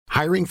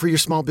Hiring for your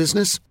small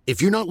business?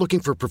 If you're not looking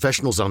for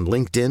professionals on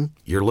LinkedIn,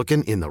 you're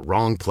looking in the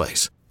wrong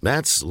place.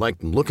 That's like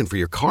looking for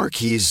your car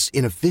keys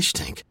in a fish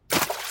tank.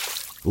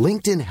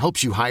 LinkedIn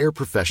helps you hire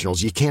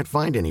professionals you can't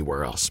find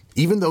anywhere else,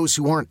 even those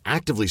who aren't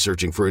actively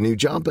searching for a new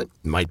job but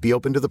might be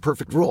open to the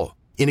perfect role.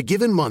 In a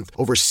given month,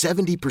 over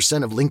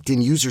 70% of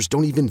LinkedIn users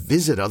don't even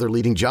visit other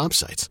leading job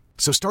sites.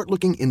 So start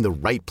looking in the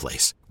right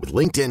place. With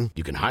LinkedIn,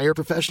 you can hire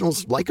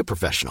professionals like a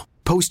professional.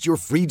 Post your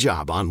free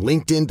job on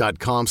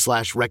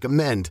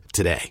linkedin.com/recommend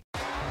today.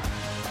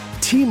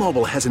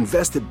 T-Mobile has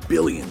invested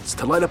billions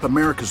to light up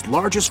America's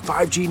largest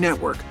 5G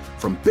network,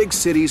 from big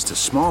cities to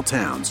small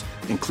towns,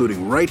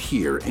 including right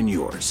here in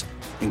yours.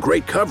 And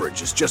great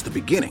coverage is just the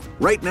beginning.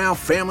 Right now,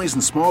 families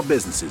and small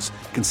businesses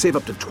can save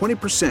up to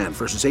 20%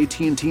 versus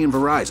AT&T and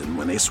Verizon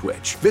when they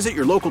switch. Visit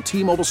your local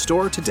T-Mobile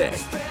store today.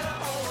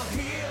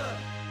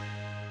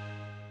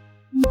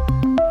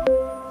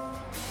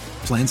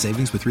 Plan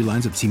savings with 3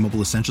 lines of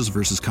T-Mobile Essentials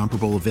versus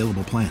comparable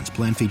available plans.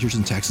 Plan features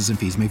and taxes and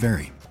fees may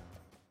vary.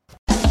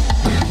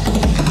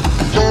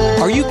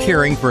 Are you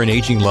caring for an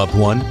aging loved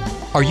one?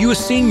 Are you a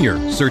senior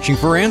searching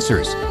for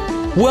answers?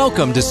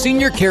 Welcome to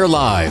Senior Care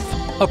Live,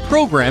 a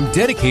program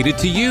dedicated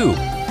to you,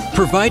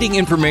 providing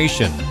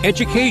information,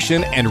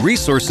 education, and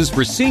resources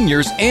for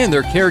seniors and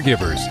their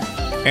caregivers.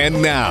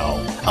 And now,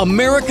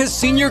 America's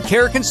Senior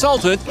Care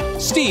Consultant,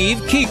 Steve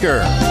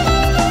Keeker.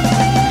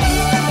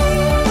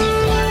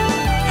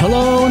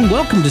 Hello and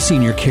welcome to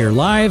Senior Care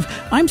Live.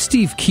 I'm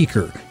Steve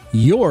Keeker,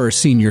 your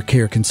senior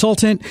care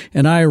consultant,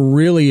 and I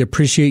really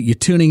appreciate you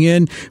tuning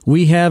in.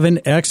 We have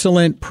an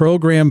excellent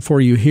program for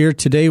you here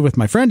today with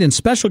my friend and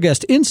special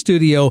guest in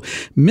studio,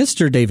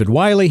 Mr. David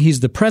Wiley.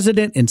 He's the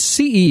president and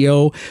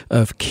CEO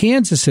of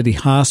Kansas City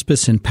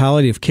Hospice and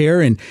Palliative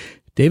Care. And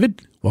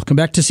David, welcome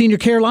back to Senior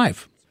Care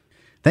Live.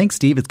 Thanks,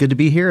 Steve. It's good to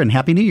be here, and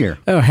Happy New Year.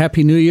 Oh,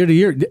 Happy New Year to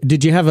you.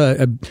 Did you have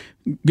a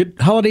good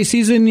holiday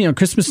season,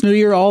 Christmas, New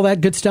Year, all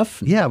that good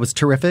stuff? Yeah, it was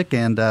terrific,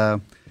 and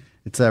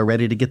it's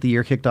ready to get the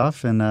year kicked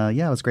off, and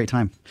it was a great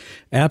time.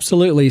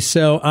 Absolutely.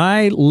 So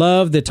I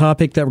love the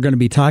topic that we're going to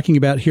be talking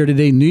about here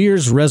today, New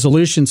Year's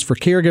resolutions for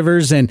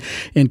caregivers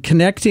and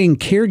connecting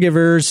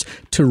caregivers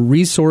to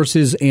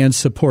resources and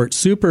support.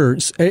 Super.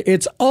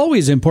 It's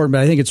always important,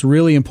 but I think it's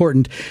really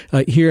important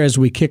here as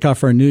we kick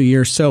off our new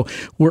year. So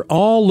we're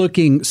all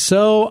looking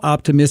so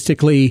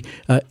optimistically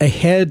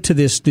ahead to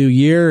this new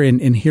year,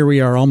 and here we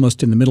are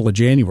almost in the middle of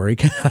January.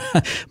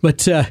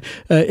 But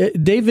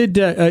David,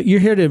 you're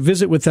here to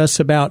visit with us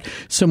about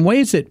some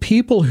ways that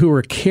people who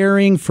are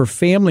caring for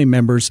family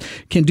members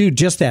can do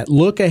just that,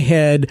 look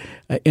ahead,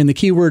 and the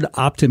key word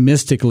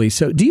optimistically.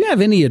 So do you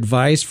have any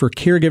advice for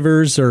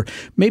caregivers or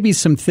maybe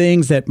some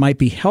things that might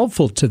be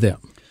helpful to them?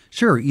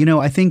 Sure.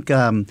 I think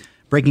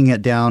breaking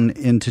it down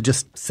into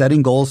just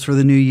setting goals for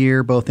the new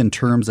year, both in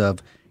terms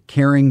of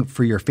caring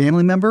for your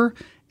family member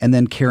and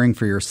then caring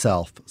for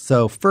yourself.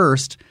 So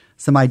first,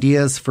 some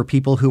ideas for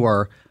people who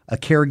are a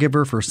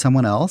caregiver for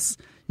someone else.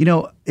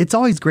 It's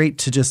always great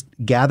to just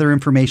gather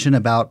information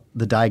about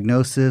the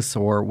diagnosis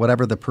or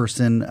whatever the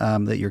person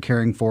that you're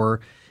caring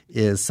for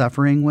is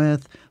suffering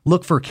with.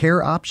 Look for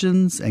care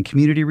options and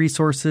community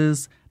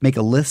resources. Make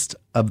a list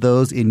of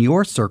those in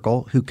your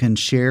circle who can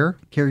share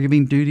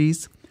caregiving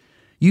duties.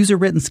 Use a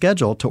written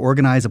schedule to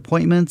organize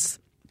appointments.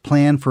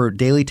 Plan for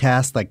daily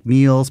tasks like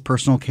meals,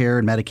 personal care,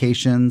 and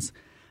medications.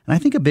 And I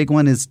think a big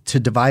one is to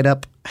divide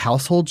up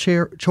household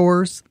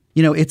chores.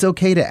 It's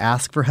okay to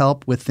ask for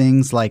help with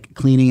things like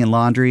cleaning and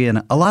laundry.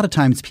 And a lot of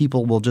times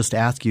people will just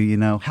ask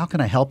you, how can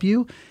I help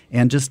you?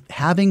 And just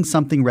having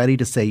something ready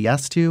to say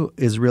yes to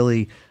is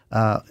really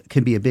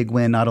can be a big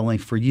win, not only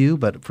for you,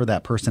 but for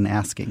that person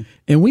asking.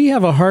 And we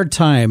have a hard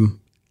time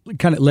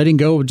kind of letting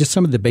go of just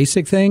some of the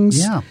basic things.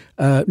 Yeah.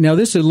 Now,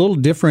 this is a little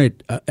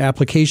different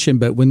application,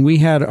 but when we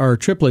had our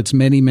triplets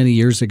many, many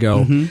years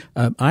ago,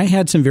 I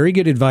had some very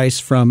good advice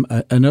from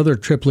another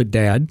triplet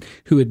dad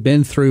who had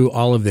been through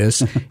all of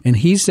this. And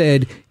he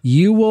said,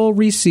 you will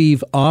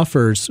receive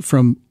offers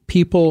from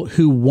people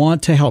who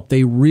want to help.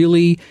 They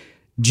really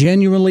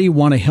genuinely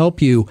want to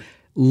help you.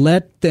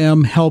 Let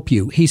them help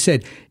you. He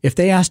said, if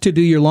they ask to do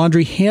your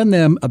laundry, hand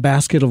them a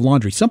basket of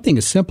laundry. Something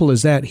as simple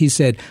as that. He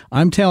said,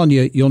 I'm telling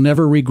you, you'll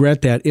never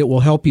regret that. It will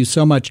help you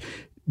so much.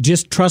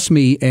 Just trust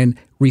me and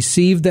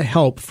receive the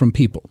help from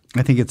people.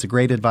 I think it's a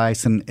great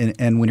advice. And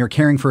when you're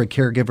caring for a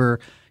caregiver,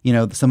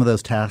 some of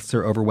those tasks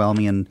are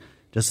overwhelming, and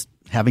just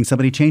having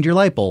somebody change your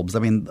light bulbs.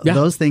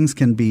 Those things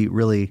can be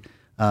really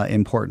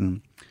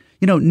important.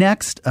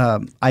 Next,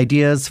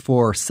 ideas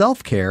for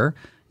self-care.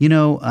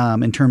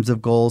 In terms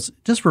of goals,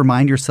 just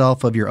remind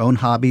yourself of your own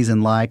hobbies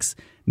and likes.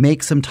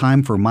 Make some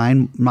time for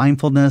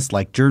mindfulness,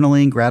 like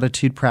journaling,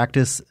 gratitude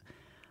practice,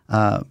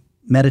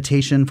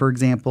 meditation, for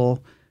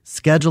example.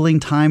 Scheduling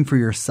time for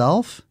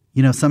yourself.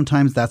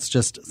 Sometimes that's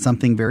just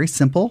something very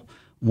simple,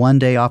 one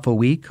day off a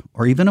week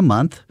or even a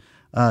month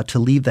to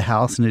leave the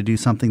house and to do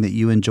something that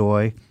you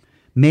enjoy.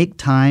 Make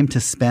time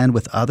to spend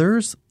with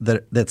others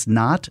that's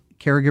not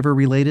caregiver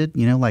related,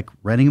 like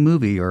renting a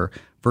movie or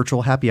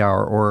virtual happy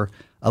hour or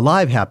a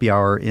live happy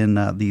hour in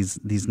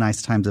these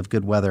nice times of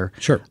good weather.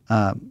 Sure.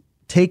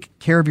 take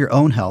care of your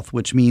own health,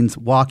 which means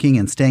walking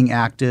and staying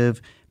active.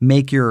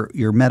 Make your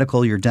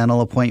medical, your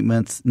dental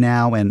appointments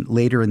now and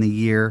later in the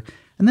year.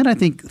 And then I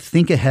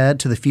think ahead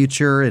to the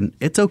future. And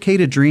it's okay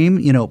to dream,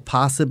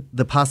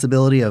 the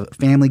possibility of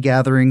family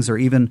gatherings or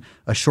even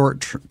a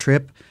short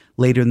trip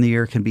later in the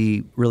year can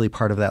be really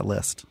part of that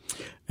list.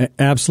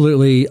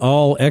 Absolutely.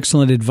 All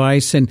excellent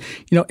advice. And,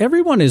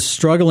 everyone is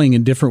struggling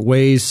in different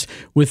ways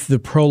with the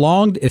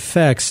prolonged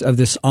effects of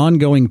this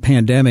ongoing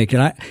pandemic.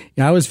 And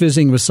I was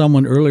visiting with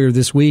someone earlier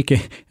this week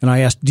and I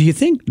asked, do you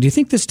think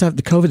this stuff,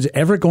 the COVID is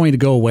ever going to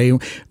go away?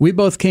 We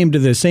both came to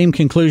the same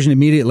conclusion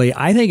immediately.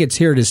 I think it's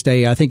here to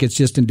stay. I think it's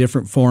just in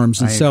different forms.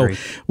 And so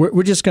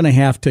we're just going to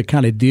have to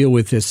kind of deal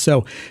with this.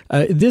 So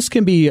this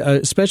can be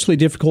especially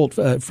difficult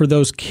for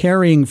those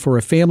caring for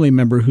a family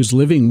member who's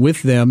living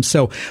with them.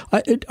 So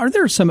are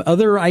there some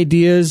other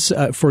ideas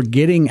for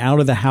getting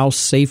out of the house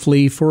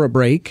safely for a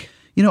break?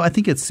 I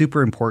think it's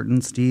super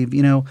important, Steve.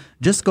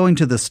 Just going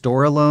to the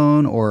store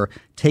alone or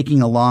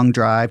taking a long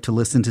drive to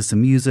listen to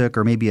some music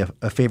or maybe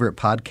a favorite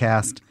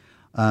podcast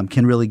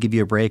can really give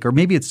you a break. Or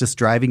maybe it's just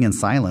driving in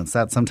silence.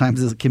 That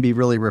sometimes can be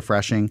really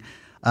refreshing.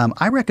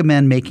 I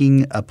recommend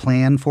making a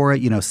plan for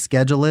it,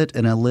 schedule it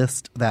in a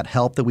list, that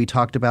help that we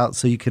talked about,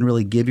 so you can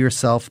really give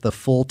yourself the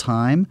full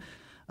time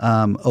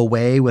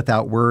away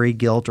without worry,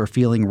 guilt, or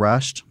feeling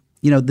rushed.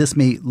 This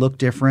may look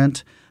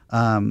different,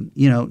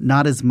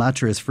 not as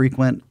much or as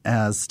frequent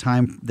as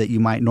time that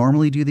you might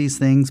normally do these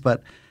things,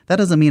 but that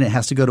doesn't mean it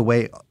has to go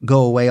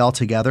away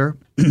altogether.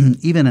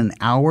 Even an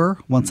hour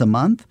once a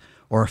month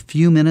or a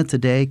few minutes a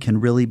day can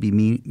really be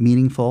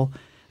meaningful.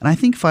 And I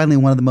think finally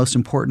one of the most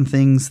important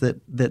things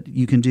that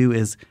you can do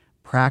is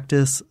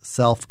practice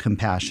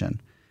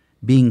self-compassion.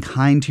 Being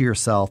kind to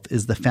yourself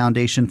is the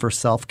foundation for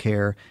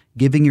self-care,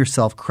 giving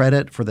yourself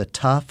credit for the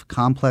tough,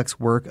 complex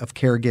work of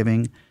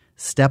caregiving.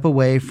 Step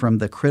away from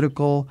the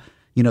critical,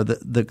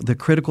 the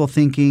critical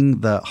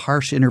thinking, the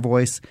harsh inner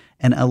voice,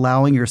 and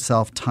allowing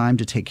yourself time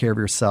to take care of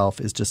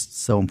yourself is just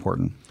so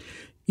important.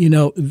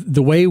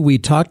 The way we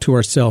talk to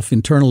ourselves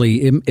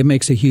internally, it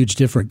makes a huge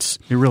difference.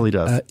 It really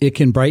does. It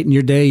can brighten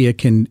your day. It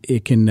can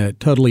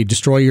totally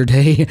destroy your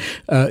day.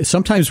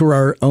 Sometimes we're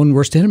our own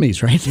worst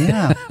enemies, right?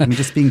 Yeah.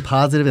 Just being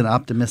positive and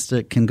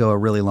optimistic can go a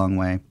really long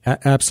way.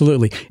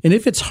 Absolutely. And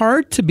if it's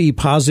hard to be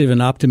positive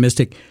and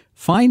optimistic,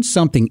 find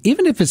something,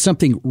 even if it's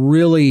something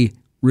really,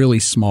 really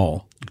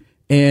small,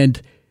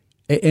 and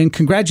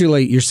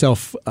congratulate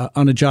yourself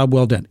on a job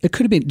well done. It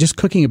could have been just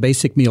cooking a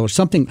basic meal or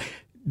something.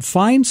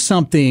 Find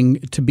something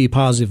to be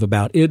positive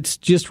about. It's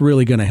just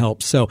really going to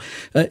help. So,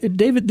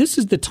 David, this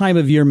is the time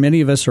of year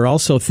many of us are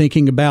also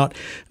thinking about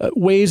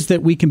ways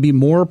that we can be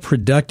more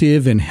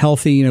productive and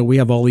healthy. We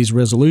have all these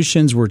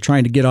resolutions. We're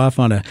trying to get off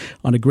on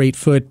a great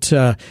foot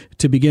to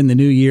begin the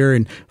new year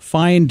and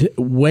find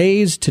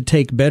ways to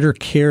take better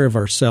care of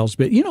ourselves.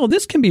 But,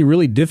 this can be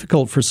really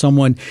difficult for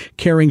someone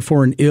caring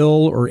for an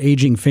ill or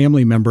aging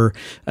family member.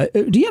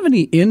 Do you have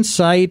any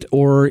insight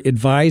or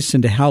advice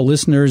into how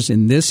listeners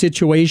in this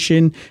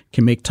situation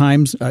can make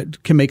some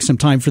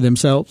time for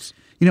themselves?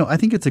 I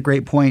think it's a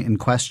great point and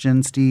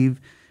question, Steve.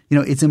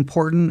 It's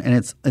important and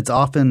it's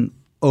often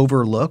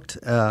overlooked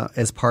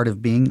as part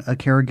of being a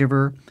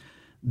caregiver.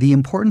 The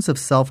importance of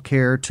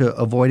self-care to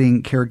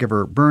avoiding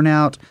caregiver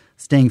burnout,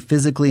 staying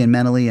physically and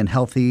mentally and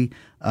healthy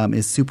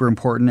is super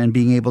important, and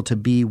being able to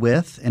be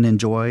with and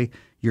enjoy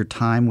your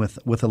time with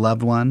a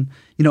loved one.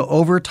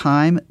 Over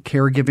time,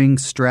 caregiving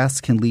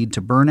stress can lead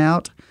to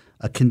burnout,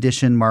 a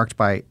condition marked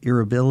by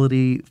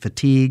irritability,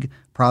 fatigue,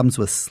 problems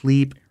with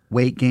sleep,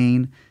 weight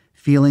gain,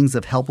 feelings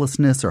of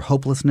helplessness or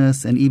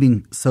hopelessness, and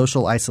even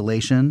social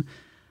isolation.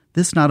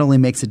 This not only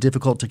makes it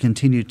difficult to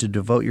continue to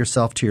devote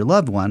yourself to your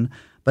loved one,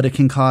 but it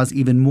can cause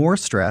even more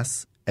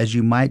stress as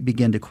you might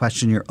begin to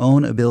question your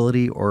own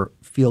ability or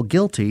feel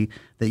guilty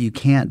that you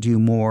can't do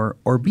more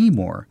or be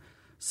more.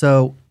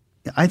 So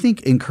I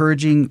think I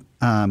encourage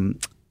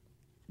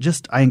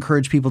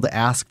people to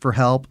ask for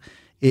help.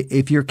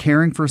 If you're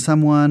caring for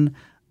someone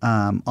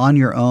on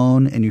your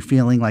own and you're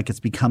feeling like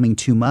it's becoming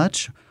too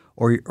much,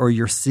 or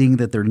you're seeing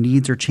that their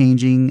needs are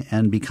changing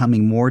and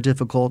becoming more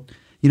difficult,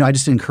 I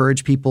just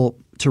encourage people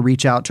to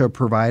reach out to a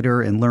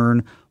provider and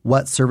learn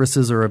what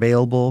services are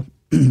available.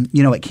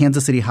 At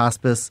Kansas City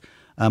Hospice,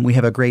 we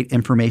have a great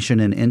information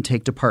and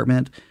intake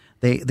department.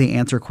 They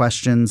answer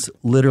questions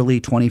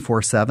literally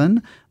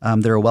 24/7.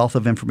 They're a wealth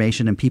of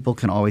information, and people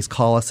can always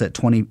call us at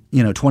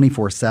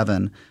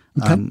 24/7.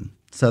 Okay.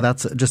 So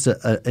that's just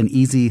an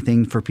easy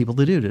thing for people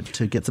to do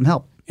to get some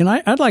help. And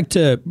I'd like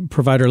to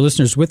provide our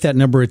listeners with that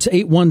number. It's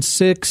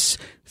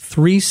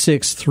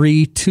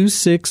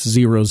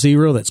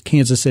 816-363-2600. That's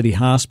Kansas City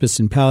Hospice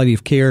and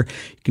Palliative Care.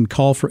 You can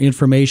call for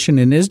information.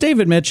 And as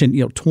David mentioned,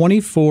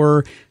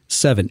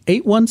 24/7,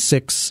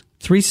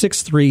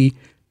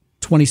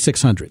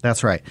 816-363-2600.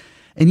 That's right.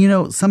 And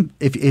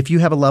if you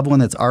have a loved one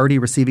that's already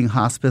receiving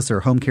hospice or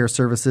home care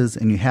services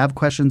and you have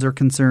questions or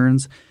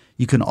concerns,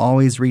 you can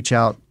always reach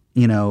out.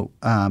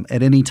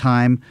 At any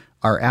time.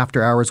 Our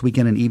after-hours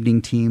weekend and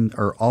evening team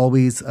are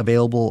always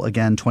available,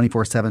 again,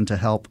 24/7 to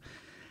help.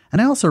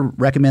 And I also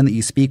recommend that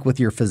you speak with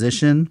your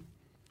physician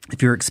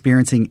if you're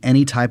experiencing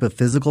any type of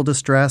physical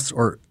distress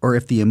or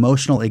if the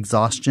emotional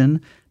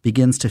exhaustion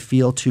begins to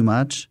feel too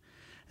much.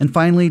 And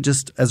finally,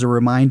 just as a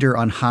reminder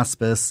on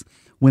hospice,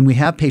 when we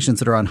have patients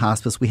that are on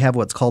hospice, we have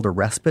what's called a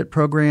respite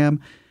program,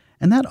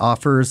 and that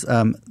offers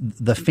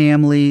the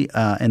family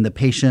and the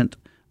patient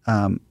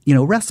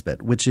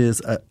respite, which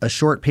is a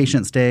short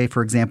patient stay,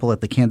 for example,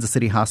 at the Kansas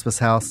City Hospice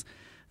House.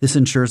 This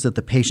ensures that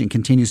the patient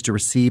continues to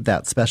receive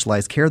that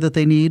specialized care that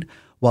they need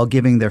while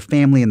giving their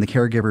family and the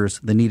caregivers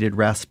the needed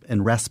rest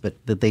and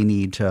respite that they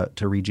need to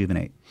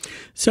rejuvenate.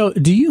 So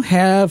do you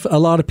have a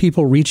lot of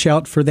people reach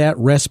out for that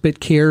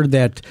respite care,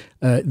 that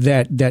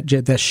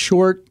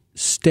short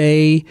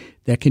stay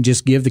that can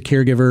just give the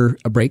caregiver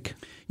a break?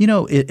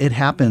 It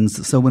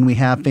happens. So when we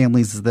have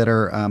families that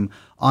are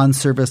on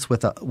service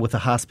with a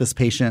hospice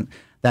patient,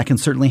 that can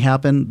certainly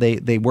happen.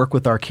 They work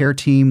with our care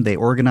team. They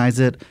organize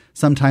it.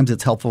 Sometimes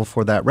it's helpful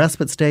for that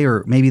respite stay,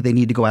 or maybe they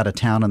need to go out of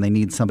town and they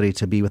need somebody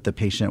to be with the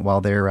patient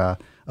while they're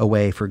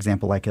away, for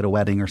example, like at a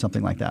wedding or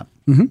something like that.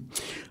 Mm-hmm.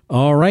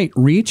 All right.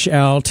 Reach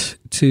out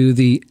to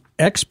the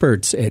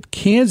experts at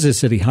Kansas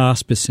City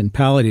Hospice and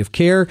Palliative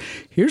Care.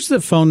 Here's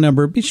the phone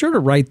number. Be sure to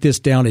write this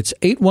down. It's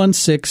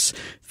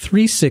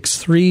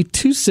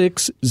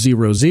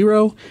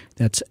 816-363-2600.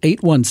 That's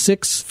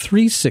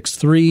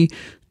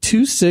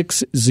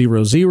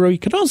 816-363-2600. You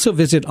can also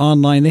visit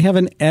online. They have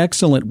an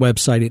excellent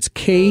website. It's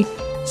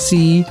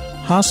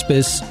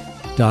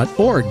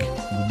kchospice.org.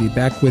 We'll be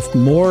back with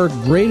more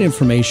great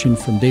information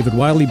from David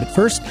Wiley. But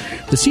first,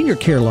 the Senior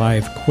Care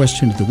Live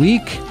question of the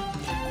week.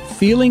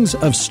 Feelings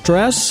of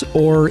stress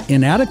or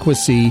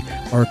inadequacy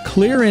are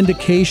clear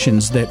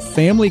indications that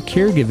family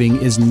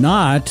caregiving is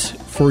not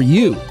for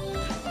you.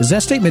 Is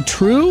that statement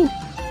true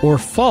or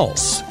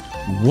false?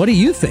 What do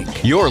you think?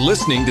 You're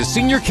listening to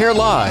Senior Care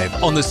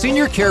Live on the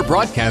Senior Care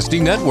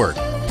Broadcasting Network.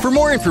 For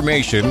more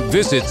information,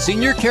 visit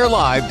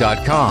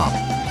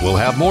seniorcarelive.com. We'll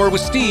have more with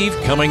Steve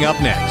coming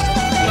up next.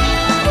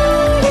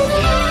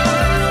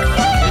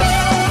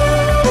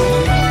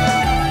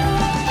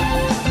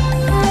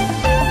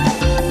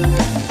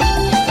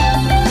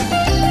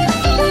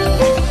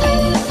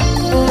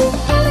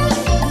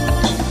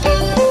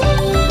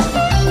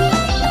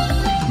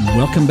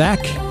 Welcome back.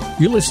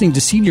 You're listening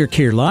to Senior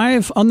Care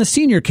Live on the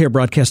Senior Care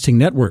Broadcasting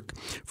Network.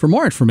 For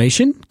more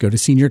information, go to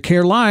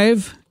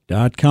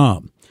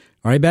seniorcarelive.com.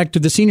 All right, back to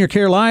the Senior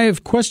Care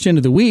Live question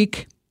of the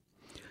week.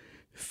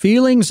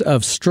 Feelings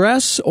of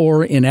stress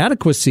or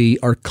inadequacy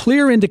are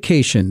clear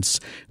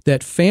indications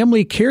that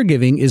family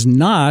caregiving is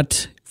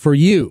not for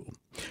you.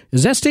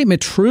 Is that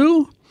statement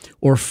true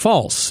or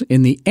false?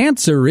 And the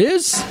answer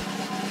is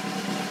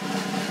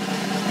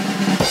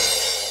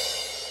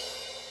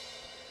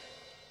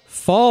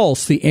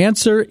false. The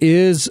answer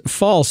is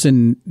false.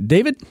 And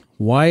David,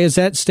 why is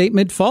that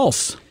statement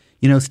false?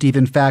 Steve,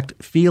 in fact,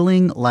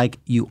 feeling like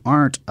you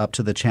aren't up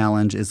to the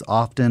challenge is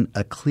often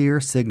a clear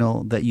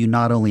signal that you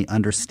not only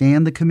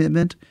understand the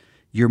commitment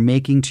you're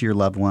making to your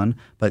loved one,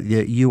 but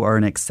that you are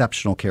an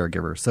exceptional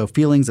caregiver. So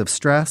feelings of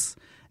stress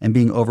and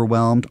being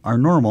overwhelmed are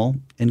normal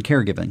in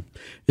caregiving.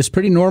 It's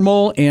pretty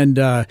normal, and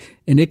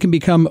it can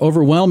become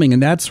overwhelming,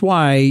 and that's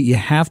why you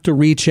have to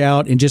reach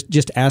out and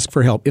just ask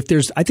for help. If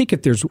there's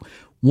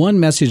one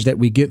message that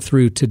we get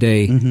through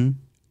today,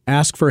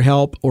 ask for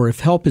help, or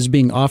if help is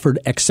being offered,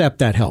 accept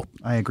that help.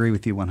 I agree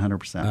with you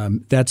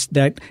 100%. That's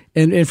that,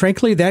 and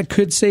frankly, that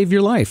could save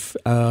your life.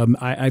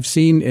 I've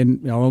seen,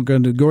 and I won't go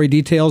into gory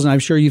details, and I'm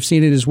sure you've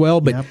seen it as well.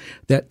 But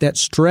that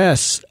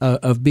stress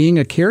of being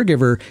a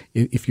caregiver,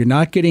 if you're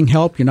not getting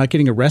help, you're not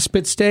getting a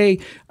respite stay,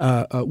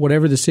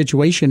 whatever the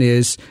situation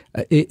is,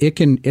 it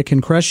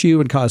can crush you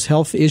and cause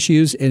health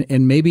issues,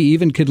 and maybe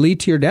even could lead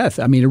to your death.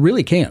 I mean, it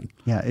really can.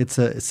 Yeah, it's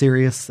a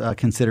serious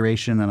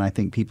consideration, and I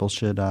think people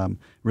should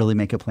really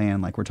make a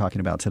plan like we're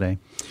talking about today.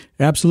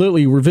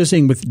 Absolutely. We're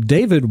visiting with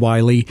David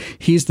Wiley.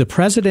 He's the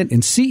president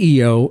and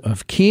CEO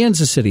of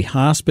Kansas City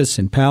Hospice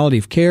and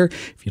Palliative Care.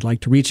 If you'd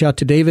like to reach out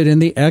to David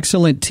and the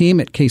excellent team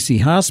at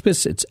KC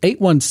Hospice, it's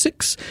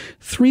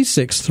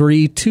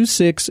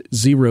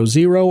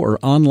 816-363-2600 or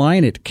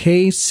online at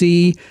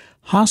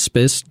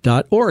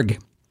kchospice.org.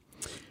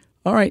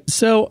 All right.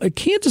 So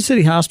Kansas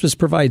City Hospice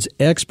provides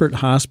expert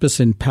hospice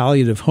and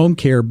palliative home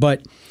care,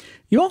 but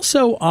you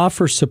also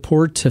offer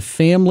support to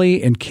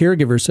family and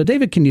caregivers. So,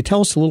 David, can you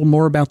tell us a little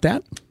more about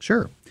that?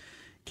 Sure.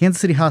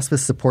 Kansas City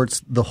Hospice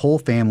supports the whole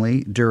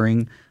family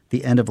during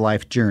the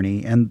end-of-life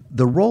journey, and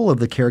the role of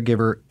the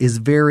caregiver is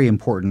very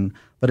important,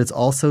 but it's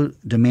also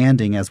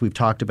demanding, as we've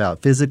talked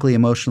about, physically,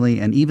 emotionally,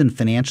 and even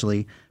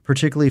financially,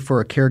 particularly for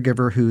a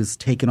caregiver who's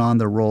taken on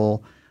the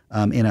role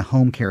in a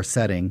home care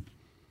setting.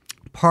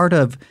 Part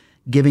of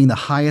giving the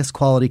highest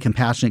quality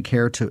compassionate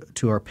care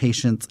to our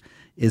patients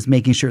is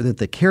making sure that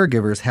the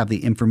caregivers have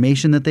the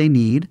information that they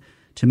need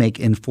to make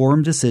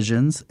informed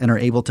decisions and are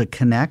able to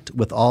connect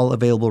with all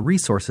available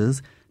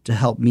resources to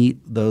help meet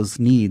those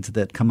needs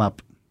that come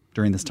up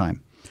during this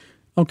time.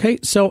 Okay,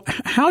 so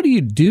how do you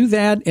do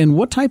that, and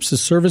what types of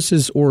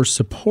services or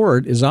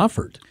support is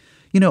offered?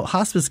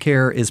 Hospice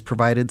care is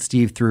provided,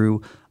 Steve,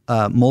 through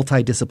a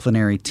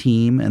multidisciplinary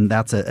team, and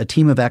that's a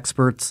team of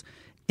experts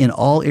in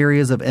all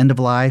areas of end of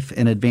life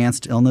and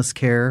advanced illness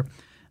care.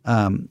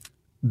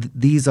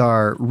 These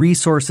are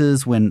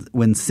resources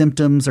when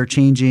symptoms are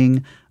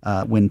changing,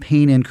 when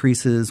pain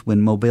increases,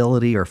 when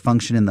mobility or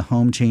function in the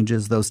home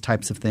changes, those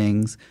types of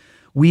things.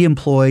 We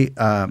employ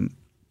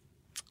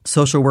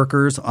social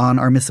workers on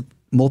our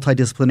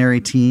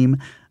multidisciplinary team.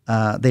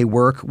 They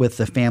work with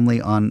the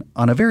family on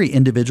a very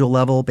individual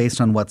level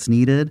based on what's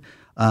needed.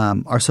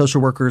 Our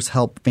social workers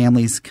help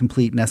families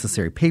complete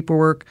necessary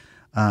paperwork.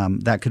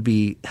 That could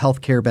be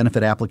healthcare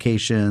benefit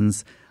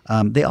applications.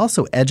 They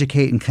also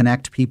educate and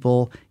connect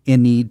people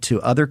in need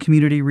to other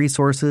community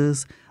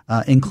resources,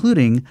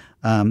 including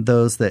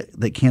those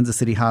that Kansas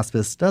City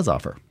Hospice does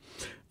offer.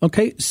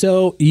 Okay,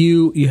 so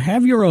you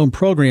have your own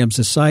programs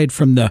aside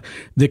from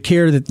the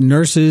care that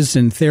nurses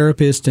and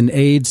therapists and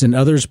aides and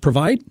others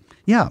provide?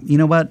 Yeah, you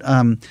know what?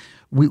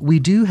 We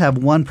do have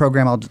one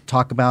program I'll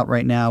talk about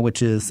right now,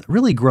 which is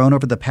really grown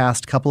over the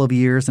past couple of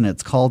years, and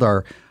it's called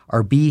our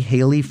B.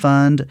 Haley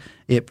Fund.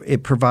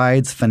 It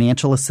provides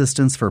financial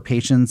assistance for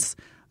patients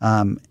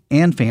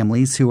and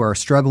families who are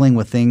struggling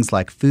with things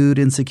like food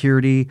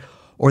insecurity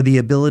or the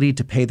ability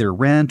to pay their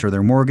rent or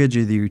their mortgage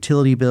or their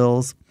utility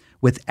bills.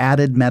 With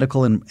added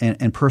medical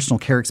and personal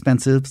care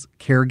expenses,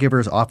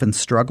 caregivers often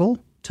struggle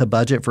to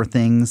budget for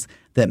things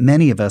that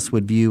many of us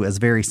would view as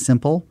very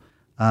simple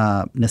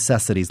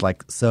necessities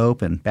like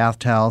soap and bath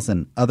towels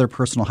and other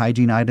personal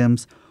hygiene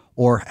items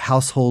or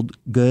household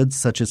goods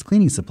such as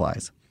cleaning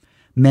supplies.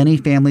 Many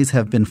families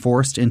have been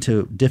forced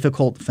into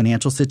difficult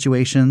financial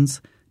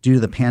situations due to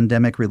the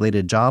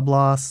pandemic-related job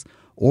loss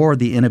or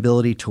the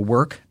inability to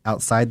work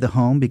outside the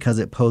home because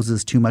it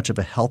poses too much of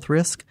a health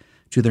risk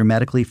to their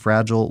medically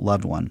fragile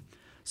loved one.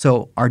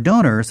 So our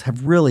donors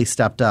have really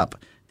stepped up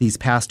these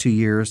past 2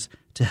 years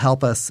to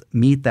help us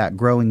meet that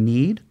growing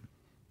need.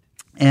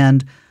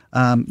 And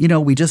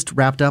we just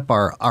wrapped up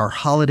our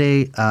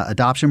holiday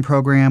adoption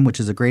program, which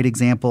is a great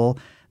example.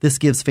 This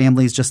gives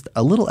families just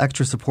a little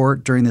extra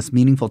support during this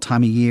meaningful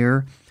time of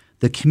year.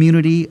 The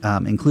community,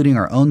 including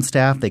our own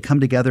staff, they come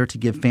together to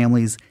give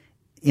families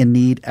in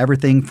need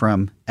everything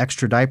from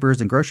extra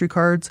diapers and grocery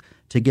cards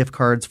to gift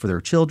cards for their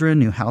children,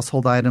 new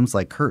household items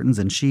like curtains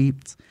and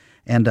sheets,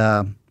 and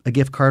a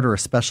gift card or a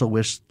special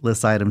wish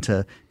list item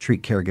to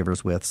treat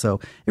caregivers with. So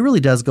it really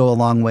does go a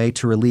long way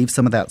to relieve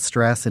some of that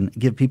stress and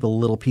give people a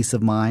little peace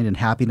of mind and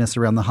happiness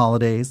around the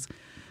holidays.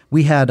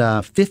 We had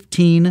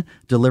 15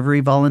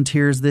 delivery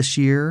volunteers this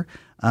year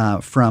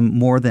from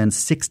more than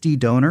 60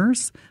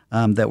 donors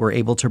that were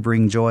able to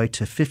bring joy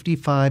to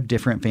 55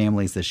 different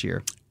families this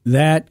year.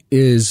 That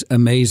is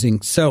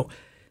amazing. So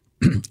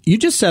you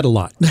just said a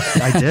lot.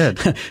 I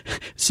did.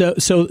 So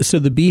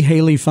the B.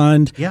 Haley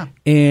Fund, yeah,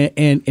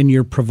 and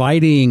you're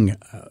providing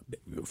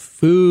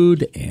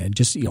food and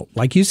just,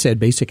 like you said,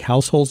 basic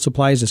household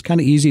supplies. It's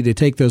kind of easy to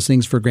take those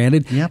things for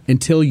granted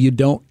until you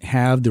don't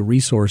have the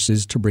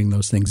resources to bring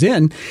those things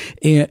in.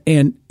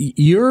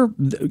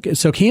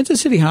 So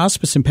Kansas City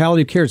Hospice and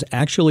Palliative Care is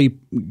actually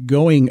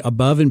going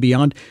above and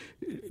beyond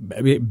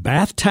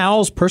bath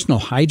towels, personal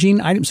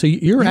hygiene items. So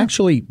you're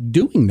actually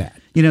doing that.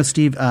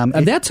 Steve,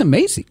 that's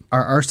amazing.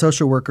 Our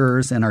social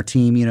workers and our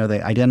team,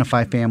 they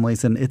identify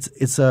families, and it's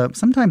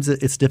sometimes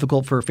it's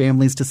difficult for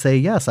families to say,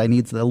 yes, I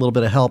need a little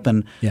bit of help.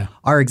 And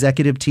our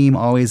executive team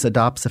always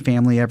adopts a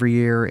family every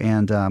year.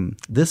 And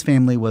this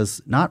family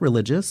was not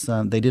religious.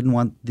 They didn't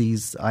want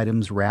these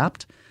items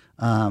wrapped,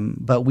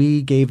 but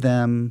we gave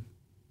them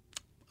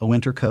a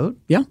winter coat,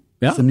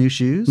 some new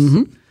shoes.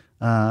 Mm-hmm.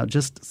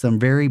 Just some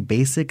very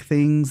basic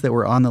things that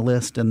were on the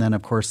list, and then,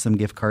 of course, some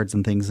gift cards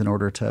and things in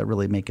order to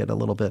really make it a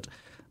little bit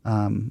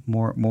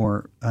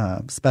more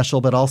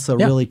special, but also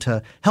really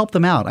to help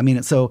them out. I mean,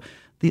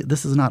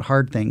 this is not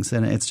hard things,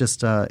 and it's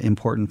just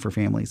important for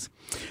families.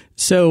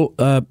 So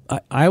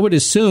I would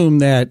assume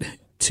that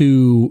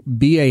to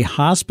be a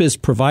hospice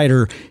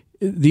provider,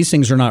 these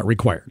things are not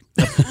required.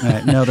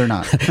 No, they're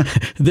not.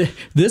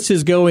 This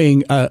is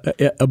going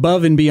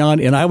above and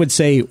beyond, and I would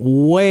say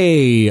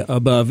way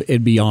above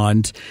and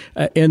beyond.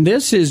 And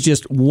this is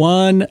just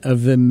one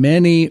of the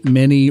many,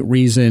 many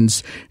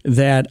reasons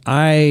that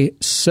I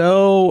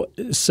so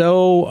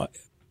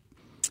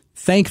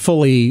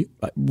thankfully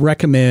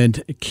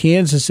recommend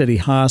Kansas City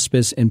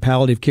Hospice and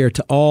Palliative Care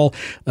to all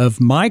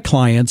of my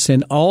clients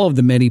and all of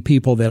the many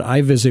people that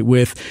I visit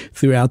with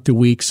throughout the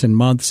weeks and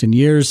months and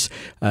years.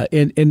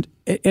 And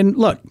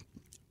look,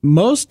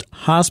 most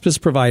hospice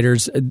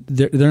providers,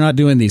 they're not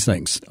doing these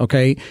things,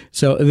 okay?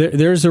 So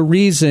there's a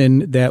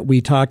reason that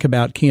we talk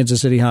about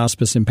Kansas City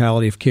Hospice and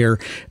Palliative Care.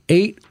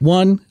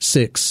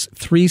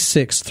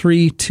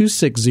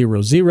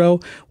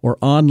 816-363-2600 or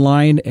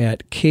online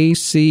at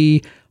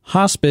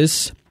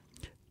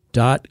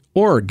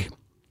kchospice.org.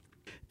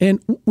 And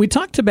we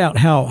talked about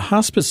how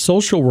hospice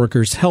social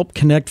workers help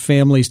connect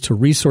families to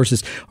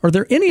resources. Are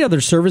there any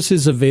other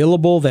services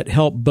available that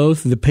help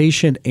both the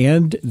patient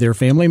and their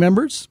family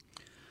members?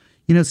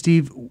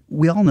 Steve,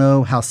 we all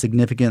know how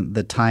significant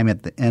the time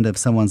at the end of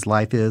someone's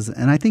life is,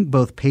 and I think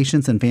both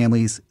patients and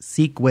families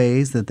seek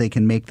ways that they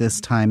can make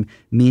this time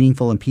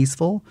meaningful and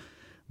peaceful.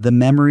 The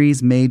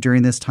memories made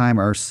during this time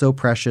are so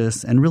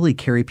precious and really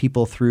carry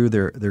people through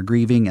their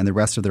grieving and the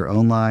rest of their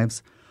own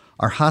lives.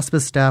 Our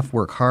hospice staff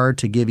work hard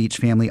to give each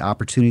family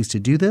opportunities to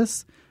do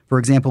this. For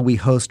example, we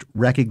host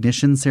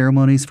recognition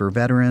ceremonies for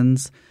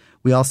veterans.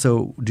 We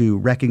also do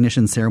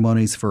recognition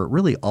ceremonies for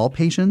really all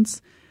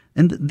patients.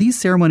 And these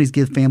ceremonies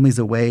give families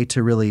a way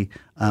to really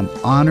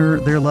honor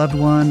their loved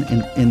one,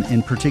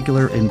 in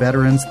particular in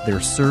veterans,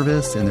 their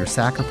service and their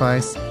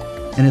sacrifice.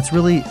 And it's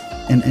really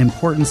an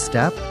important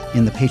step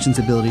in the patient's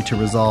ability to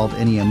resolve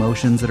any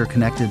emotions that are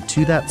connected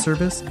to that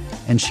service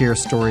and share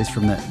stories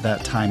from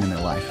that time in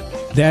their life.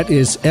 That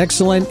is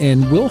excellent,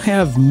 and we'll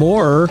have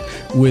more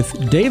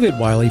with David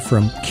Wiley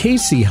from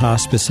Casey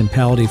Hospice and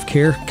Palliative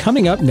Care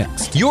coming up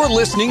next. You're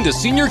listening to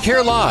Senior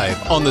Care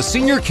Live on the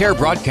Senior Care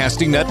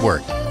Broadcasting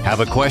Network.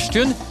 Have a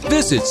question?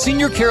 Visit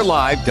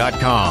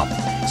seniorcarelive.com.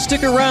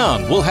 Stick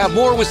around. We'll have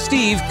more with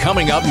Steve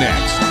coming up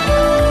next.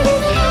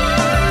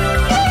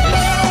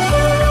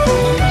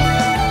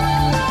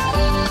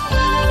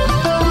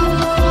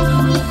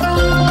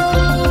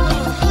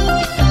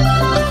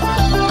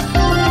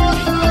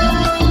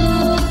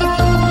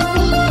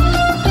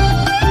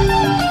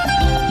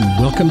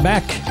 Welcome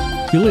back.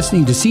 You're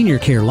listening to Senior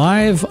Care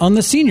Live on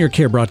the Senior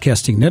Care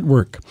Broadcasting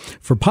Network.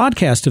 For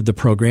podcast of the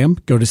program,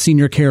 go to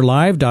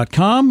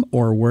seniorcarelive.com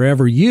or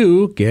wherever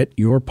you get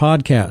your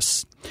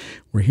podcasts.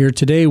 We're here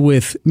today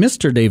with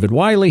Mr. David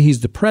Wiley.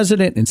 He's the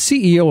president and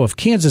CEO of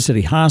Kansas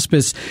City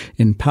Hospice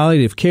and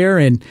Palliative Care.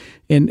 And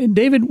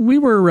David, we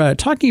were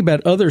talking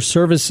about other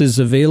services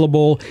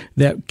available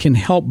that can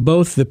help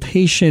both the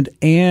patient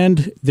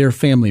and their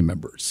family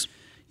members.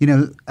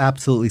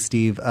 Absolutely,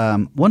 Steve.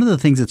 One of the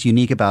things that's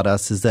unique about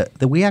us is that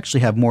we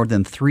actually have more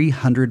than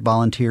 300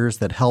 volunteers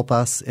that help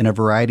us in a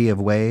variety of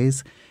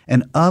ways.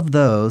 And of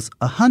those,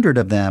 100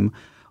 of them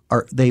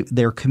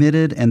they're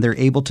committed and they're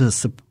able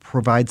to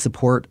provide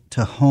support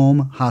to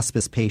home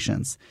hospice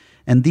patients.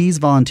 And these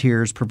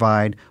volunteers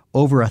provide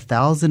over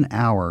 1,000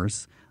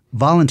 hours,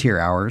 volunteer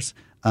hours,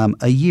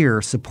 a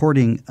year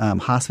supporting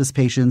hospice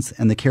patients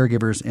and the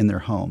caregivers in their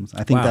homes.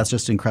 I think that's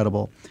just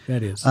incredible.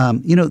 That is.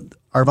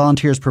 Our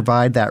volunteers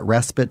provide that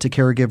respite to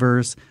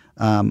caregivers.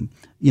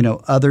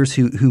 Others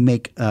who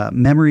make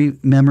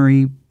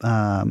memory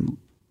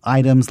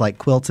items like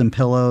quilts and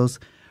pillows,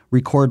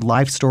 record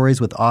life stories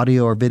with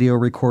audio or video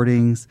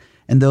recordings,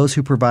 and those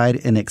who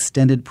provide an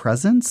extended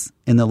presence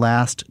in the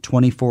last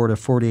 24 to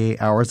 48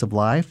 hours of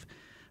life,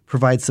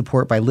 provide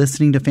support by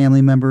listening to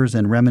family members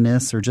and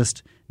reminisce or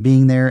just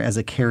being there as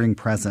a caring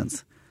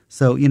presence.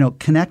 So,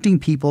 connecting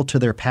people to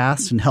their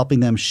past and helping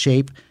them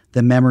shape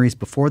the memories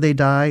before they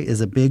die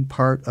is a big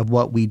part of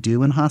what we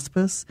do in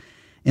hospice.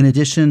 In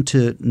addition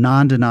to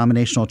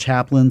non-denominational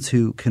chaplains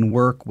who can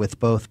work with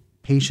both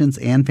patients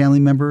and family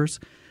members,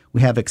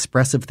 we have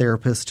expressive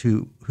therapists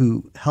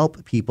who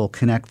help people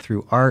connect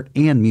through art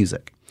and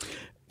music.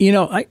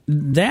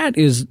 That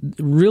is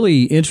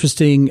really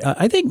interesting.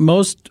 I think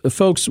most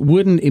folks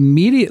wouldn't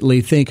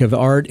immediately think of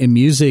art and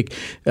music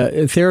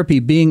therapy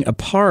being a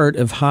part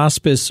of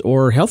hospice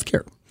or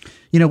healthcare.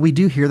 We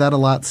do hear that a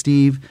lot,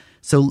 Steve.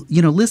 So,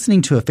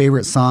 listening to a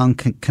favorite song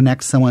can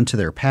connect someone to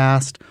their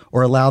past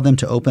or allow them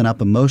to open up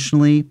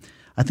emotionally.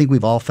 I think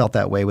we've all felt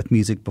that way with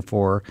music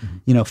before,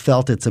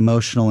 felt its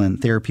emotional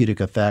and therapeutic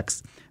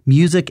effects.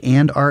 Music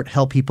and art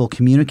help people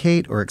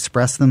communicate or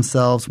express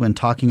themselves when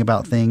talking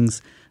about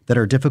things that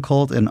are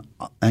difficult and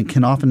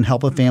can often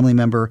help a family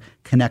member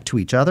connect to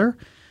each other.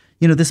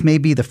 This may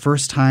be the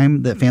first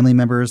time that family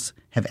members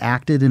have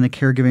acted in a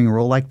caregiving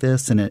role like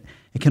this, and it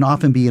can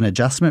often be an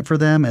adjustment for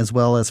them as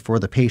well as for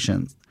the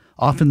patient.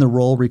 Often the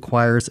role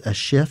requires a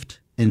shift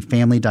in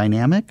family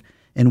dynamic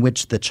in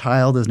which the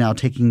child is now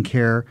taking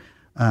care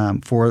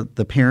for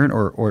the parent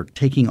or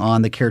taking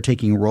on the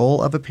caretaking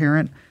role of a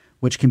parent,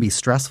 which can be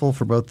stressful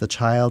for both the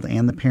child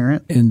and the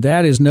parent. And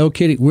that is no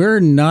kidding. We're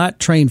not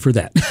trained for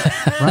that.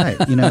 Right.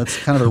 It's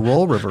kind of a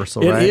role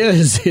reversal, right?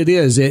 It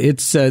is.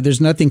 It's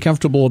there's nothing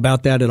comfortable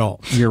about that at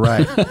all. You're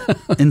right.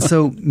 And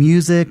so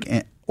music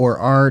or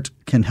art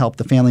can help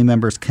the family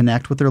members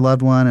connect with their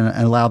loved one and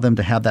allow them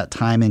to have that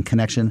time and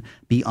connection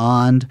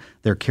beyond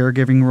their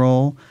caregiving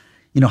role.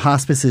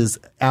 Hospice is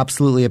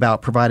absolutely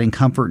about providing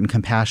comfort and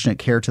compassionate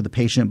care to the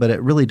patient, but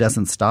it really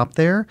doesn't stop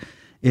there.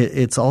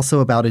 It's also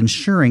about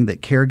ensuring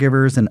that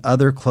caregivers and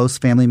other close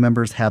family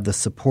members have the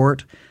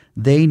support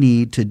they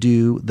need to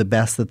do the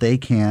best that they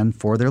can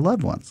for their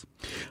loved ones.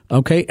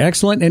 Okay,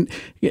 excellent. And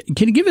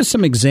can you give us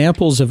some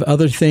examples of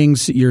other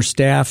things your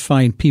staff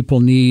find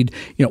people need,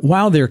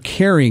 while they're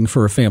caring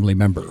for a family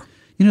member?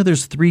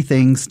 There's three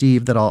things,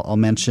 Steve, that I'll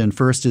mention.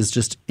 First is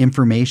just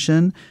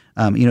information.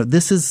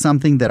 This is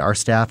something that our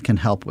staff can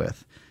help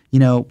with.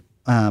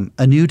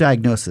 A new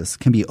diagnosis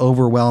can be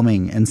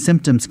overwhelming and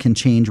symptoms can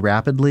change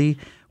rapidly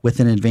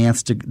with an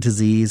advanced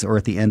disease or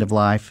at the end of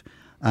life.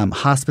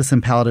 Hospice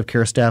and palliative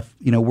care staff,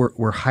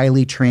 we're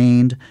highly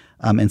trained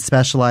and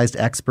specialized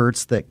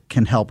experts that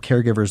can help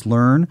caregivers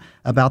learn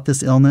about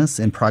this illness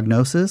and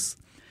prognosis.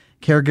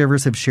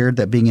 Caregivers have shared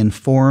that being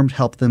informed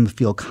helped them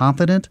feel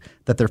confident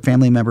that their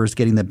family member is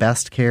getting the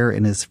best care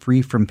and is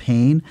free from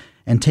pain.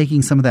 and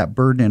taking some of that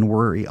burden and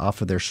worry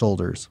off of their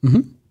shoulders.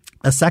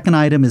 A second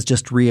item is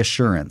just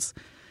reassurance.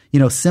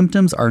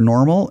 Symptoms are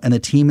normal, and the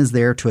team is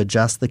there to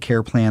adjust the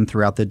care plan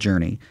throughout the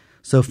journey.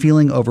 So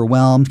feeling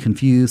overwhelmed,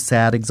 confused,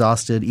 sad,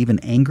 exhausted, even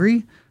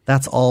angry,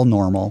 that's all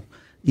normal.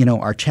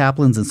 Our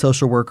chaplains and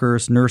social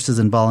workers, nurses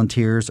and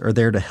volunteers are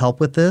there to help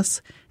with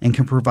this and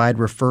can provide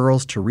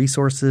referrals to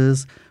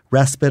resources,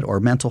 respite or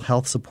mental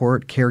health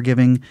support.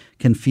 Caregiving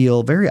can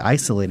feel very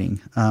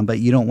isolating, but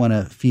you don't want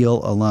to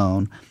feel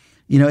alone.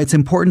 It's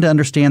important to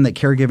understand that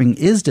caregiving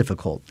is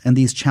difficult, and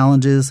these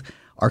challenges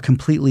are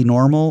completely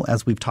normal,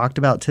 as we've talked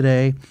about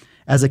today.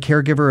 As a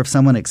caregiver of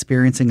someone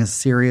experiencing a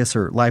serious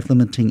or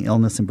life-limiting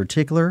illness in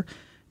particular,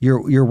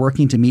 you're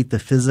working to meet the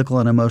physical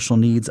and emotional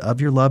needs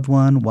of your loved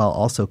one while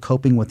also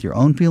coping with your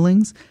own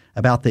feelings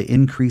about the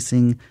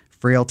increasing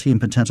frailty and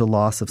potential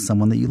loss of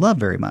someone that you love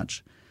very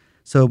much.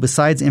 So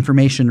besides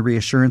information and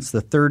reassurance,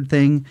 the third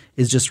thing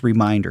is just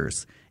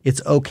reminders.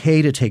 It's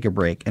okay to take a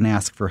break and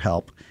ask for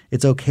help.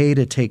 It's okay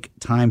to take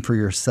time for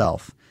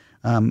yourself.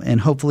 And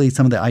hopefully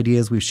some of the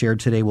ideas we've shared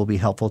today will be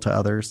helpful to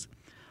others.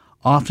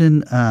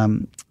 Often,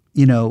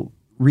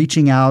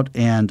 reaching out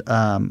and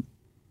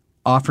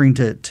offering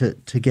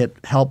to get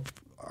help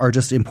are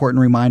just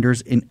important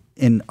reminders.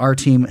 And our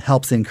team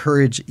helps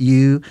encourage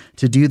you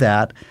to do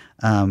that.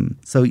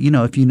 So,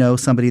 if you know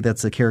somebody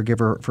that's a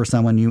caregiver for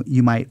someone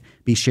you might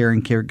be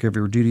sharing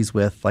caregiver duties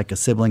with, like a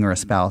sibling or a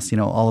spouse,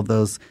 all of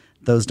those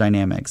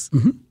dynamics.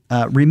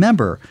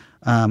 Remember,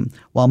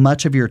 while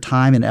much of your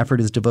time and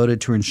effort is devoted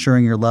to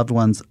ensuring your loved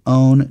one's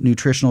own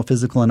nutritional,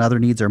 physical, and other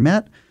needs are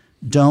met,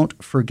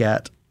 don't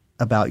forget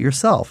about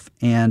yourself.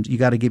 And you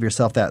got to give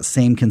yourself that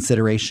same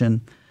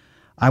consideration.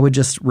 I would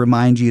just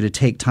remind you to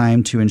take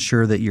time to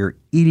ensure that you're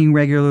eating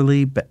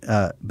regularly,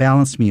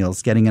 balanced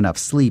meals, getting enough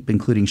sleep,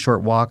 including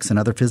short walks and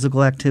other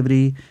physical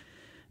activity.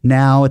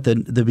 Now at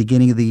the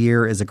beginning of the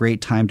year is a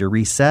great time to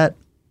reset,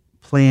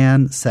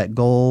 plan, set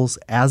goals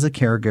as a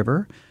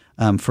caregiver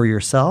for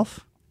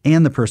yourself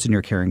and the person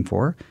you're caring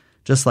for,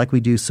 just like we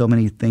do so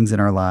many things in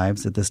our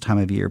lives at this time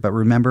of year. But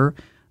remember,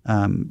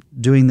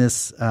 doing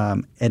this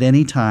at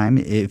any time,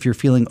 if you're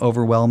feeling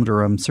overwhelmed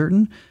or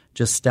uncertain,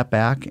 just step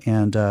back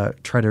and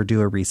try to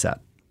do a reset.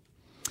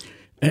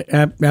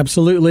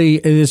 Absolutely.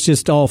 It is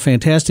just all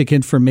fantastic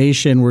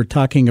information. We're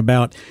talking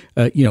about,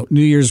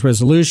 New Year's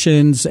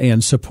resolutions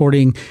and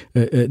supporting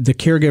the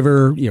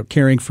caregiver,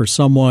 caring for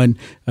someone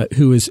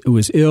who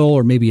is ill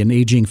or maybe an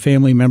aging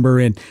family member.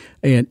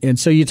 And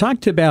so you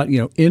talked about,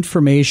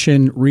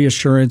 information,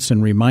 reassurance,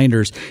 and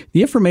reminders.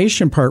 The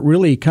information part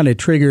really kind of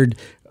triggered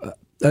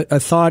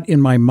a thought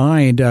in my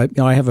mind.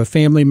 I have a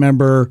family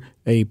member,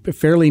 a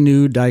fairly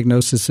new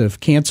diagnosis of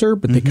cancer,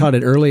 but they caught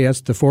it early.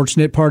 That's the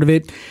fortunate part of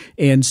it.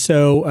 And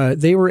so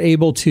they were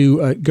able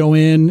to go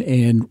in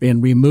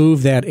and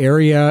remove that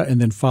area and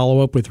then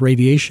follow up with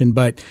radiation.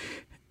 But,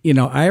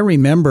 I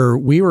remember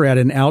we were at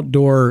an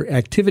outdoor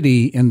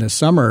activity in the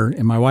summer,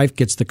 and my wife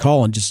gets the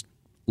call and just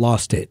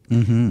lost it.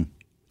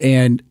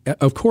 And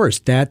of course,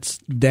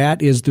 that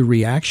is the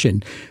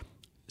reaction.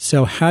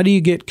 So how do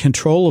you get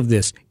control of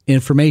this?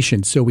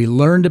 Information. So we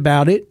learned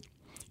about it.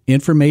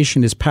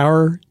 Information is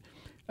power,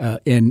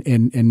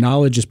 and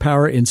knowledge is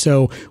power. And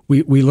so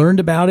we learned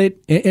about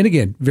it. And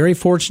again, very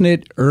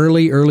fortunate,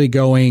 early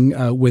going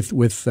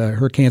with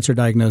her cancer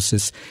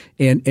diagnosis.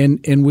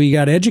 And we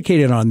got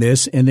educated on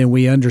this, and then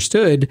we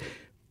understood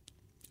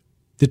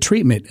the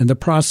treatment and the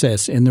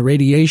process and the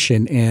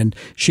radiation. And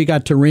she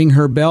got to ring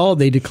her bell.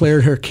 They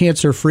declared her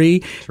cancer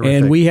free.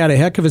 And we had a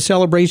heck of a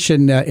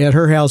celebration at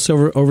her house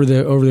over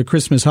the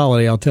Christmas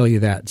holiday. I'll tell you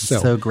that.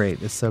 So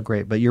great. It's so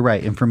great. But you're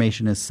right.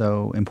 Information is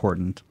so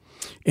important.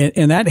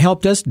 And that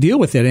helped us deal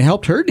with it. It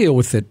helped her deal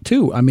with it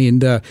too. I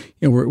mean,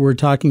 we're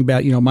talking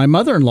about my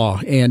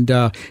mother-in-law,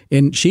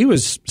 and she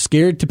was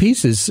scared to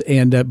pieces,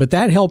 but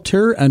that helped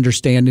her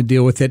understand and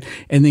deal with it,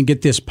 and then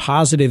get this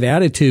positive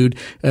attitude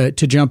to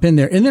jump in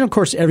there. And then of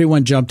course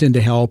everyone jumped in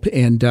to help,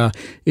 and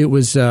it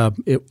was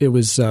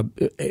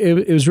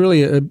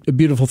really a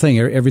beautiful thing.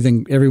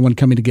 Everyone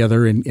coming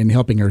together and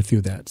helping her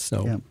through that.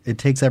 So yeah, it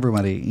takes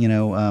everybody,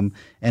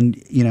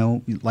 and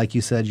like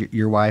you said,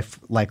 your wife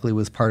likely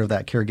was part of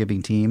that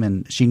caregiving team,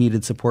 and she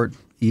needed support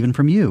even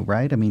from you,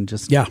 right? I mean,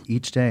 just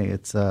each day,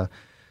 it's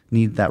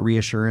need that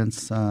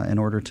reassurance in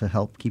order to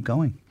help keep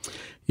going.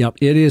 Yep,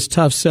 it is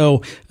tough.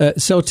 So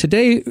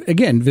today,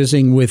 again,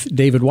 visiting with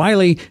David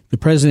Wiley, the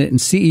president and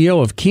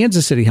CEO of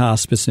Kansas City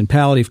Hospice and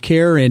Palliative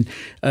Care. And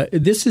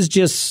this is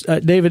just,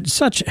 David,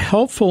 such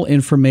helpful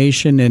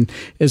information. And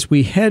as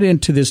we head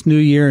into this new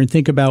year and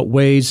think about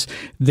ways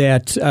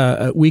that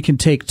we can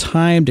take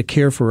time to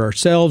care for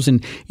ourselves,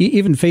 and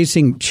even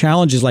facing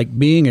challenges like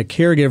being a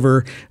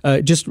caregiver,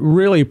 just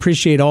really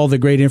appreciate all the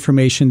great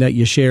information that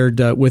you shared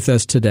with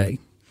us today.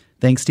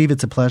 Thanks, Steve.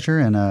 It's a pleasure,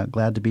 and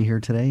glad to be here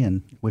today,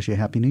 and wish you a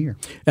Happy New Year.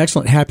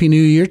 Excellent. Happy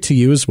New Year to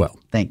you as well.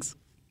 Thanks.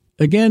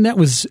 Again, that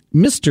was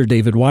Mr.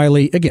 David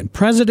Wiley, again,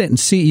 president and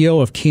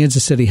CEO of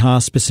Kansas City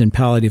Hospice and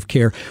Palliative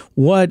Care.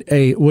 What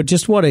a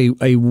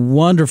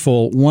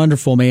wonderful,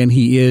 wonderful man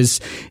he is,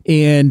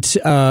 and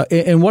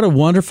what a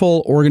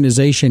wonderful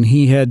organization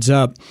he heads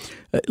up.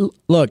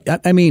 Look,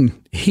 I mean,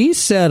 he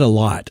said a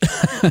lot.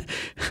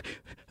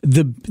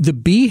 The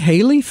B.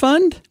 Haley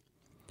Fund.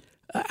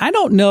 I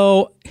don't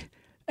know.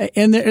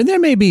 And there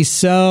may be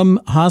some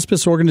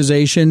hospice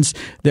organizations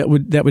that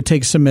would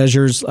take some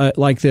measures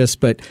like this,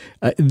 but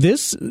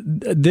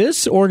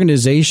this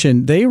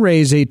organization, they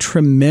raise a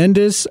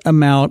tremendous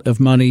amount of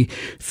money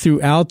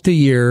throughout the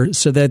year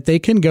so that they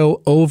can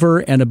go over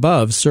and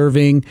above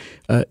serving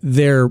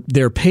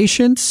their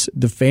patients,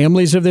 the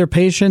families of their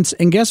patients,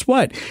 and guess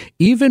what?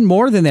 Even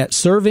more than that,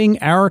 serving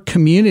our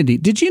community.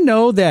 Did you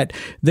know that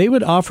they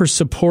would offer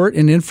support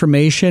and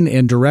information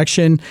and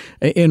direction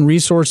and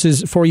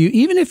resources for you,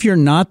 even if you're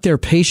not their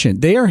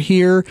patient? They are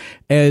here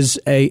as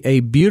a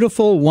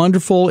beautiful,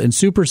 wonderful, and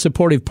super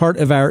supportive part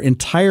of our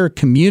entire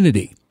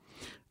community.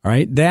 All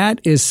right.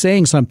 That is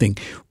saying something.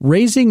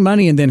 Raising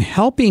money and then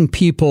helping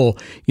people,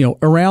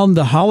 around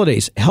the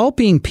holidays,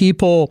 helping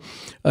people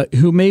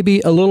who may be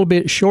a little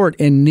bit short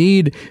and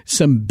need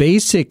some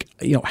basic,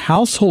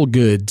 household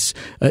goods,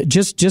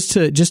 just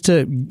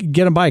to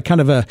get them by,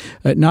 kind of a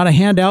not a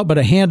handout, but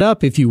a hand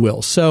up, if you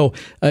will. So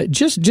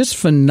just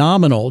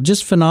phenomenal,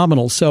 just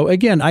phenomenal. So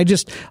again, I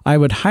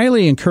would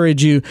highly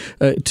encourage you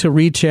to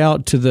reach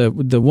out to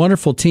the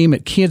wonderful team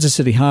at Kansas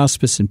City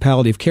Hospice and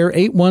Palliative Care,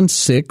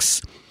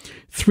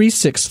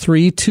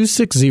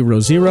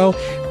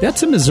 816-363-2600.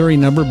 That's a Missouri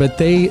number, but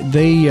they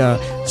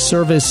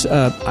service,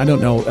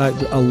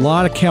 a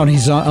lot of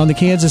counties on the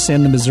Kansas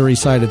and the Missouri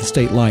side of the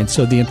state line.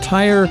 So the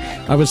entire,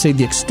 I would say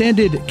the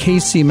extended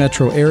KC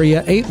metro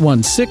area,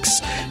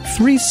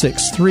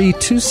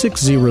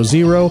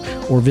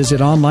 816-363-2600, or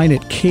visit online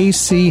at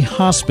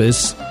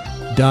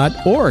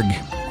kchospice.org.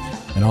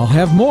 And I'll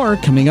have more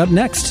coming up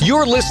next.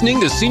 You're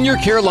listening to Senior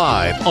Care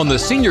Live on the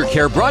Senior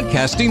Care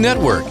Broadcasting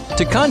Network.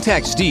 To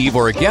contact Steve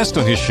or a guest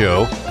on his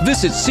show,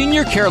 visit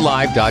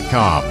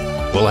seniorcarelive.com.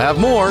 We'll have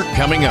more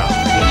coming up.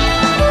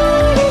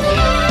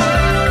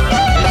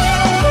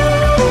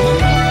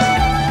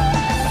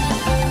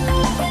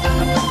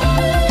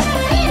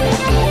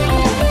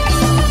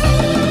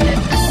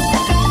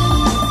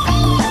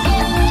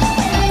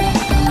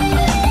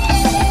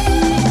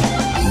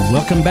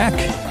 Welcome back.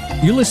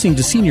 You're listening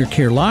to Senior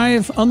Care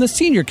Live on the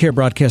Senior Care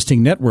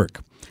Broadcasting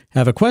Network.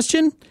 Have a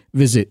question?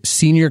 Visit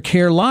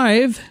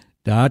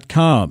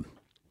seniorcarelive.com.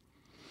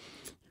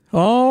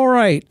 All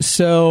right.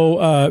 So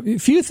a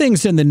few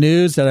things in the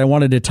news that I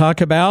wanted to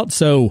talk about.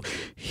 So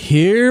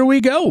here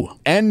we go.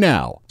 And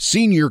now,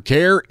 Senior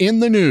Care in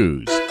the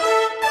News.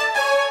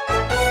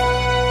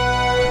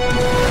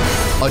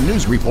 A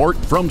news report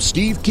from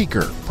Steve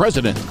Keeker,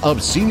 president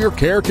of Senior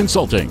Care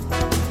Consulting.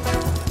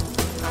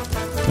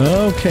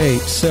 Okay,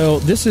 so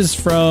this is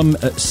from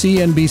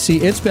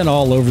CNBC. It's been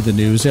all over the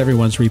news.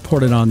 Everyone's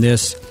reported on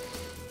this.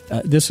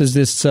 This is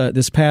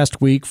this past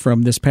week,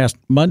 from this past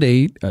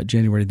Monday,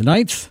 January the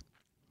 9th.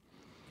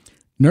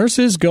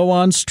 Nurses go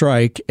on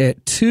strike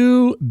at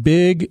two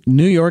big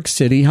New York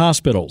City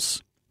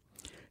hospitals.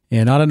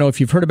 And I don't know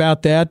if you've heard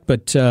about that,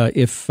 but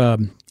if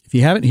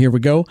you haven't, here we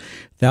go.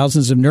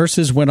 Thousands of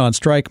nurses went on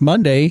strike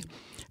Monday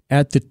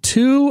at the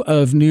two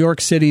of New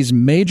York City's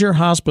major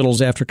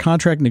hospitals after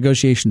contract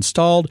negotiations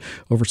stalled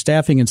over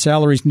staffing and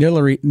salaries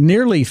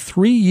nearly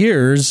 3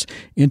 years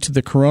into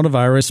the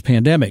coronavirus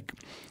pandemic.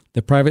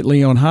 The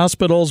privately owned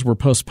hospitals were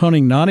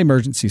postponing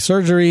non-emergency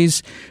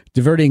surgeries,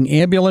 diverting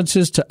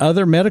ambulances to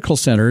other medical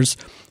centers,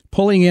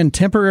 pulling in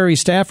temporary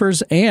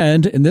staffers,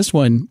 and in this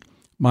one,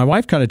 my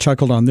wife kind of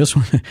chuckled on this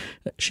one.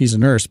 She's a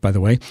nurse, by the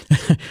way,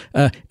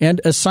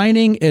 and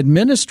assigning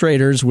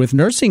administrators with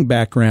nursing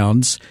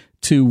backgrounds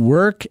to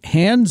work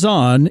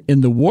hands-on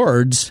in the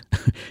wards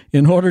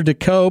in order to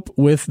cope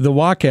with the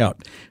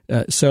walkout.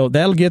 So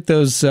that'll get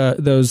those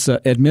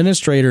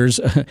administrators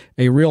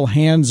a real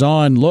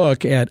hands-on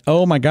look at,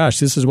 oh my gosh,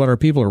 this is what our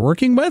people are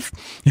working with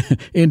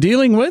and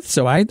dealing with.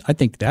 So I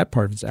think that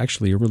part is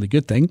actually a really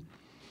good thing.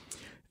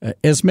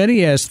 As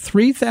many as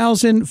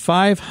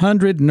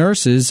 3,500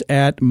 nurses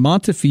at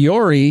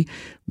Montefiore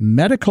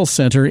Medical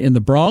Center in the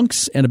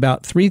Bronx and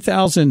about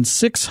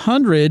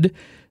 3,600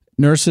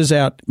 nurses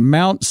at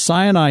Mount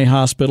Sinai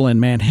Hospital in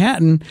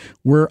Manhattan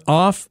were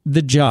off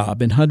the job,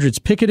 and hundreds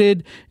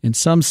picketed, and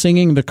some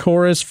singing the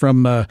chorus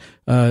from the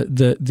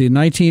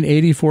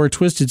 1984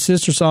 Twisted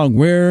Sister song,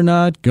 "We're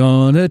Not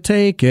Gonna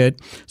Take It."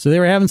 So they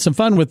were having some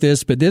fun with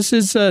this, but this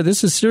is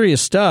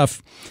serious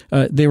stuff.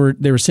 They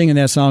were singing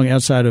that song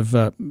outside of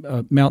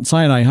Mount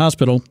Sinai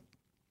Hospital.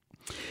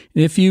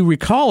 If you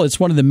recall,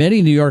 it's one of the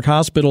many New York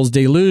hospitals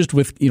deluged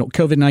with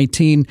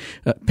COVID-19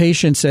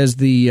 patients as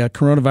the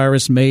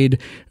coronavirus made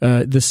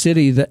the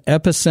city the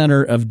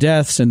epicenter of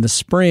deaths in the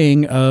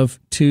spring of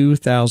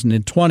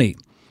 2020.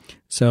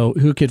 So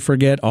who could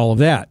forget all of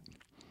that?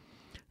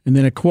 And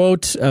then a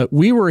quote,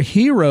 "We were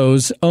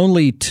heroes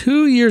only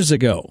 2 years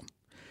ago,"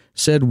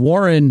 said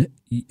Warren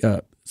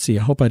see,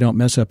 I hope I don't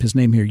mess up his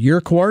name here,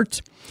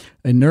 Urquhart,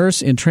 a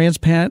nurse in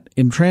transplant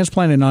and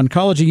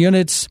oncology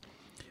units.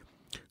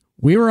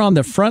 We were on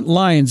the front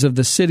lines of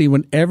the city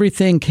when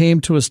everything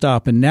came to a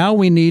stop, and now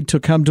we need to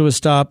come to a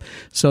stop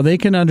so they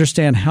can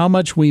understand how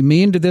much we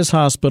mean to this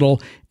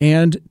hospital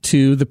and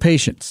to the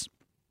patients.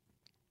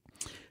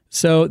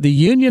 So the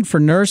Union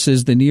for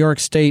Nurses, the New York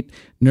State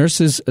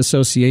Nurses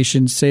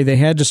Association, say they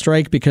had to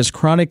strike because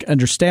chronic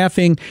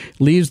understaffing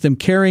leaves them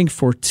caring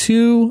for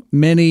too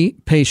many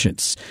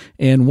patients.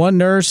 And one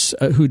nurse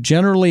who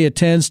generally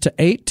attends to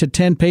 8 to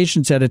 10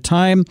 patients at a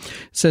time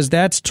says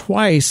that's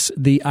twice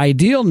the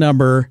ideal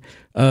number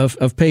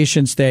of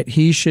patients that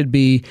he should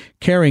be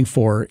caring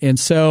for. And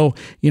so,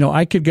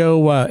 I could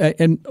go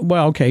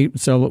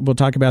so we'll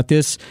talk about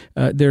this.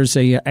 There's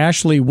a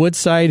Ashley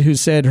Woodside who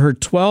said her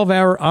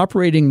 12-hour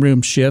operating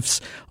room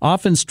shifts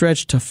often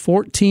stretch to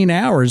 14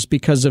 hours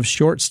because of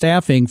short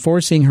staffing,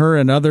 forcing her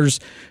and others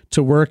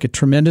to work a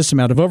tremendous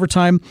amount of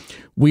overtime.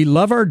 We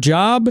love our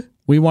job.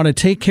 We want to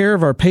take care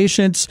of our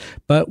patients,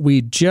 but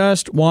we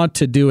just want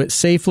to do it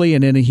safely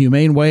and in a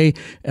humane way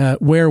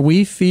where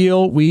we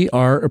feel we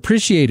are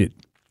appreciated.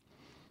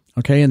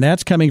 Okay, and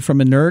that's coming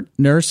from a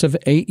nurse of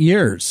 8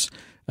 years.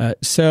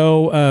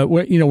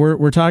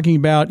 We're talking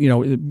about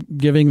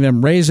giving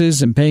them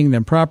raises and paying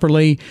them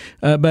properly.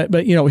 But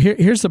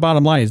here's the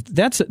bottom line: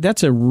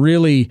 that's a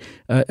really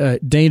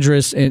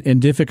dangerous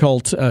and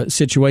difficult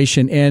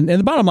situation. And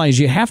the bottom line is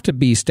you have to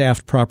be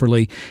staffed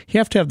properly. You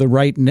have to have the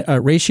right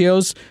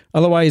ratios.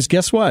 Otherwise,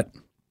 guess what?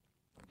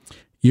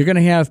 You're going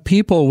to have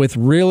people with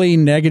really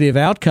negative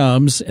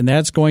outcomes, and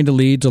that's going to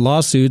lead to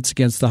lawsuits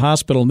against the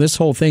hospital. And this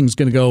whole thing's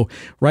going to go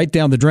right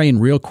down the drain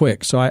real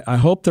quick. So I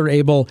hope they're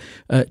able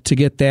to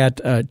get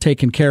that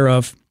taken care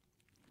of.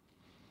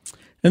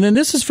 And then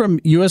this is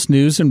from U.S.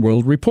 News and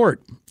World Report.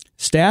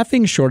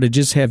 Staffing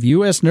shortages have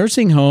U.S.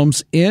 nursing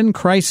homes in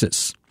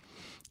crisis.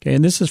 Okay,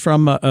 and this is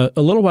from a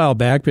little while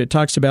back, but it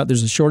talks about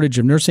there's a shortage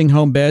of nursing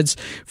home beds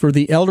for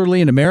the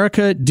elderly in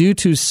America due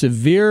to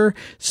severe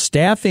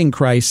staffing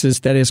crisis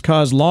that has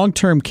caused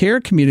long-term care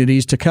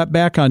communities to cut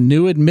back on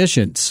new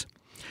admissions.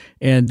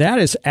 And that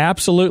is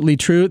absolutely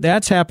true.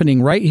 That's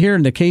happening right here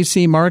in the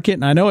KC market,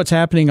 and I know it's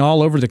happening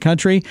all over the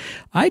country.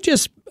 I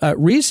just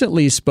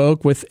recently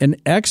spoke with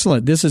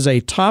this is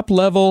a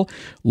top-level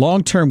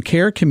long-term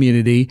care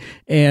community,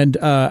 and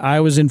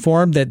I was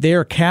informed that they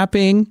are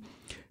capping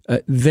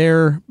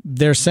their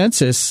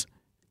census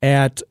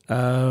at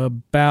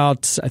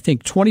about, I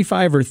think,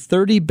 25 or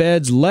 30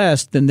 beds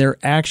less than their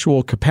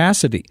actual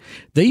capacity.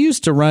 They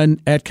used to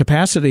run at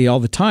capacity all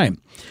the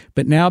time,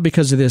 but now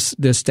because of this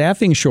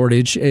staffing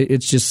shortage,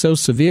 it's just so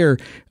severe.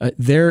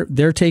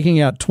 They're taking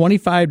out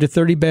 25 to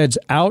 30 beds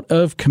out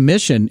of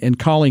commission and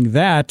calling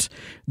that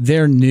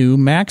their new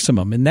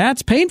maximum, and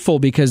that's painful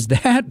because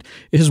that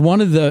is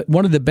one of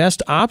the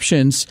best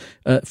options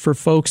for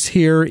folks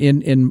here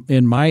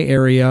in my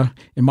area,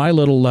 in my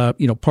little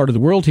part of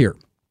the world here.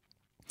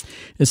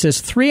 It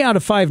says 3 out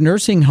of 5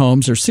 nursing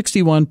homes, or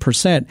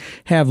 61%,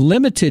 have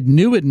limited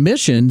new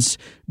admissions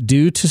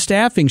due to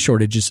staffing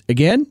shortages.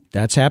 Again,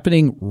 that's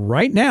happening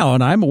right now,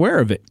 and I'm aware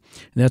of it.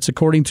 And that's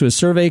according to a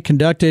survey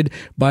conducted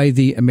by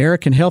the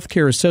American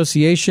Healthcare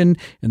Association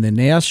and the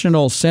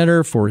National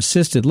Center for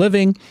Assisted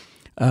Living.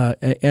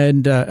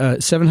 And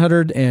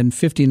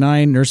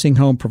 759 nursing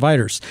home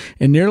providers.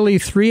 And nearly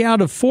 3 out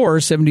of 4,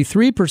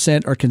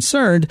 73%, are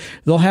concerned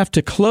they'll have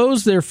to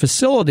close their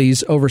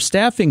facilities over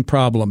staffing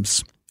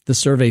problems, the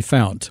survey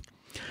found.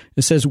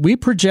 It says, we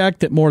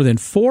project that more than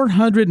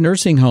 400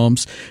 nursing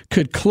homes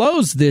could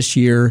close this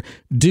year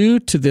due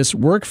to this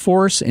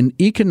workforce and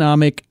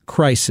economic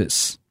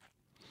crisis.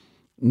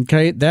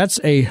 Okay, that's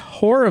a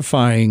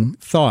horrifying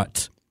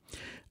thought.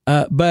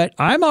 But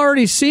I'm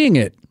already seeing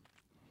it.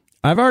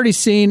 I've already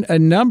seen a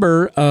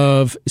number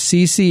of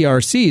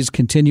CCRCs,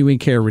 continuing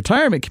care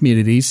retirement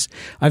communities.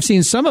 I've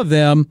seen some of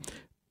them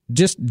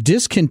just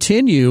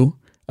discontinue.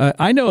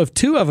 I know of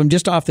 2 of them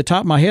just off the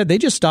top of my head. They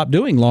just stopped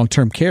doing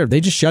long-term care. They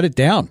just shut it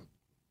down.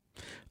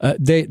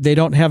 They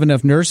don't have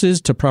enough nurses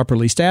to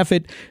properly staff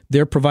it.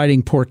 They're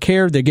providing poor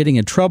care. They're getting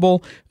in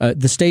trouble.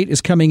 The state is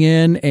coming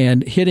in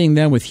and hitting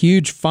them with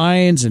huge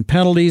fines and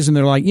penalties. And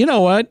they're like, you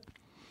know what?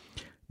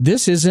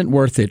 This isn't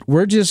worth it.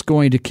 We're just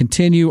going to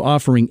continue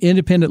offering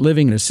independent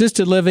living and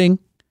assisted living.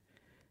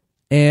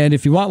 And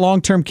if you want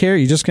long-term care,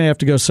 you're just going to have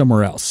to go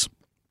somewhere else.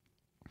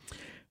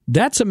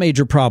 That's a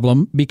major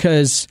problem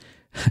because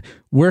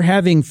we're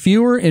having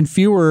fewer and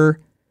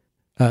fewer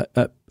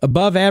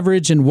above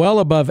average and well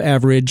above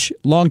average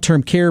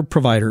long-term care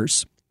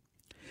providers.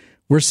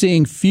 We're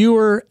seeing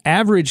fewer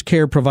average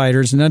care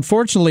providers. And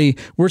unfortunately,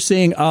 we're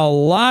seeing a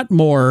lot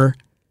more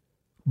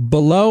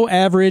below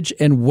average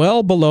and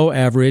well below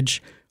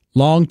average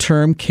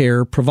long-term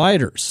care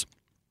providers.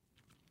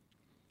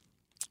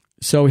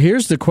 So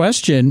here's the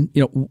question,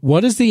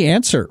 what is the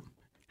answer?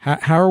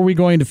 How are we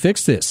going to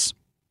fix this?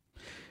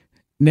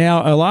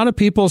 Now, a lot of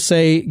people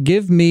say,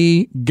 give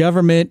me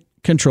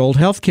government-controlled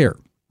health care.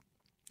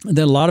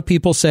 then a lot of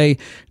people say,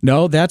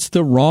 no, that's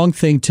the wrong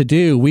thing to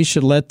do. We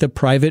should let the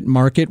private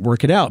market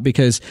work it out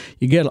because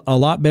you get a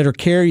lot better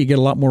care. You get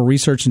a lot more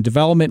research and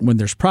development when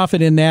there's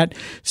profit in that.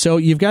 So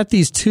you've got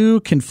these two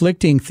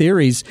conflicting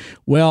theories.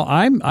 Well,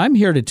 I'm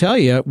here to tell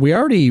you, we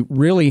already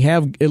really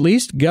have at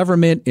least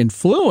government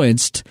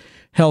influenced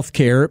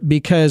healthcare,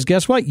 because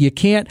guess what? You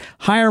can't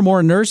hire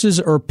more nurses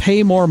or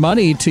pay more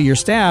money to your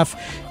staff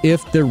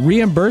if the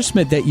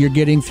reimbursement that you're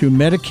getting through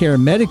Medicare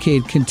and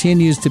Medicaid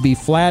continues to be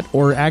flat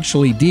or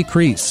actually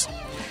decrease.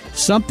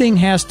 Something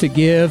has to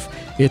give.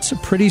 It's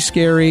pretty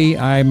scary.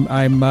 I'm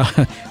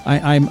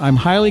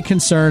highly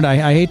concerned.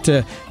 I hate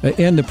to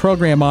end the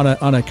program on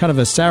a kind of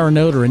a sour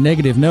note or a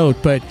negative note,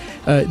 but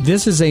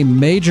this is a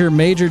major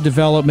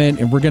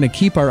development, and we're going to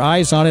keep our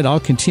eyes on it. I'll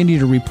continue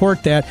to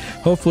report that.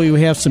 Hopefully,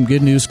 we have some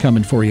good news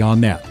coming for you on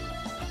that.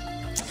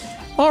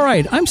 All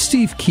right, I'm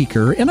Steve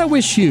Keeker, and I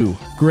wish you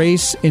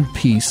grace and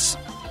peace.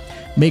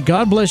 May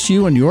God bless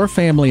you and your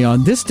family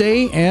on this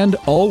day and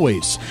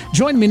always.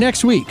 Join me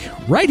next week,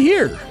 right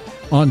here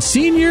on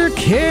Senior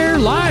Care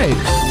Live.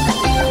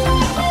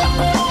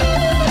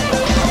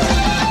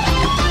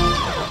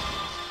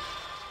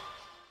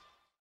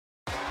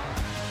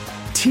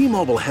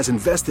 T-Mobile has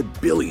invested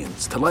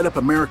billions to light up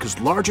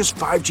America's largest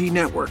 5G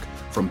network,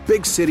 from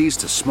big cities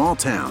to small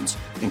towns,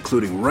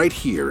 including right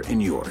here in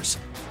yours.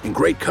 And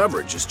great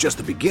coverage is just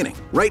the beginning.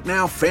 Right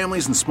now,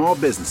 families and small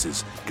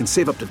businesses can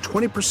save up to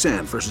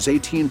 20% versus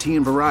AT&T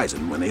and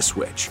Verizon when they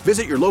switch.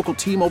 Visit your local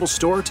T-Mobile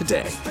store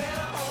today.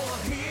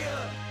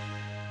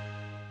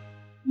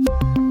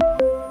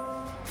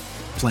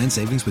 Plan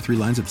savings with 3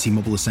 lines of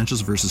T-Mobile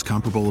Essentials versus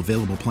comparable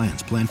available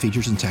plans. Plan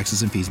features and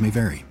taxes and fees may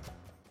vary.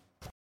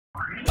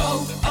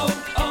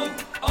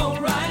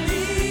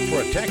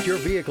 Protect your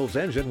vehicle's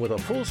engine with a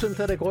full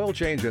synthetic oil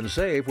change and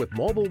save with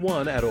Mobil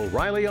 1 at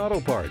O'Reilly Auto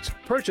Parts.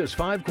 Purchase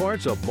 5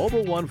 quarts of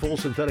Mobil 1 full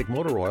synthetic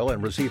motor oil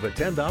and receive a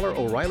 $10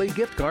 O'Reilly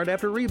gift card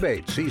after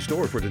rebate. See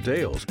store for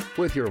details.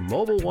 With your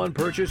Mobil 1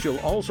 purchase, you'll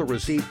also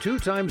receive 2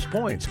 times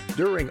points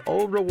during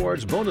O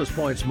Rewards Bonus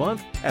Points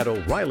Month at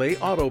O'Reilly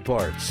Auto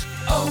Parts.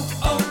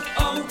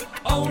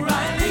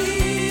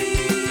 O'Reilly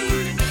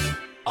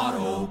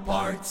Auto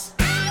Parts.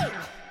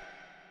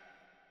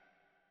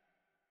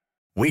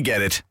 We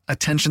get it.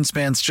 Attention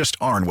spans just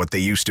aren't what they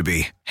used to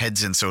be.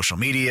 Heads in social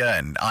media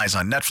and eyes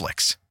on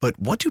Netflix. But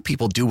what do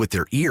people do with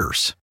their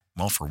ears?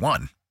 Well, for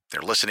one, they're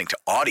listening to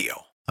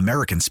audio.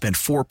 Americans spend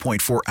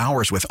 4.4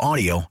 hours with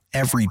audio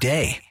every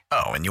day.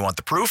 Oh, and you want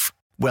the proof?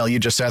 Well, you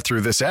just sat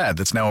through this ad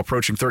that's now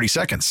approaching 30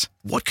 seconds.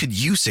 What could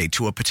you say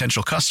to a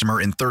potential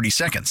customer in 30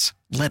 seconds?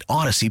 Let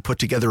Odyssey put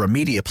together a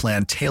media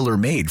plan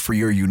tailor-made for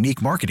your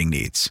unique marketing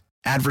needs.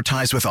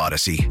 Advertise with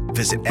Odyssey.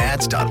 Visit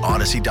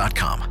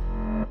ads.odyssey.com.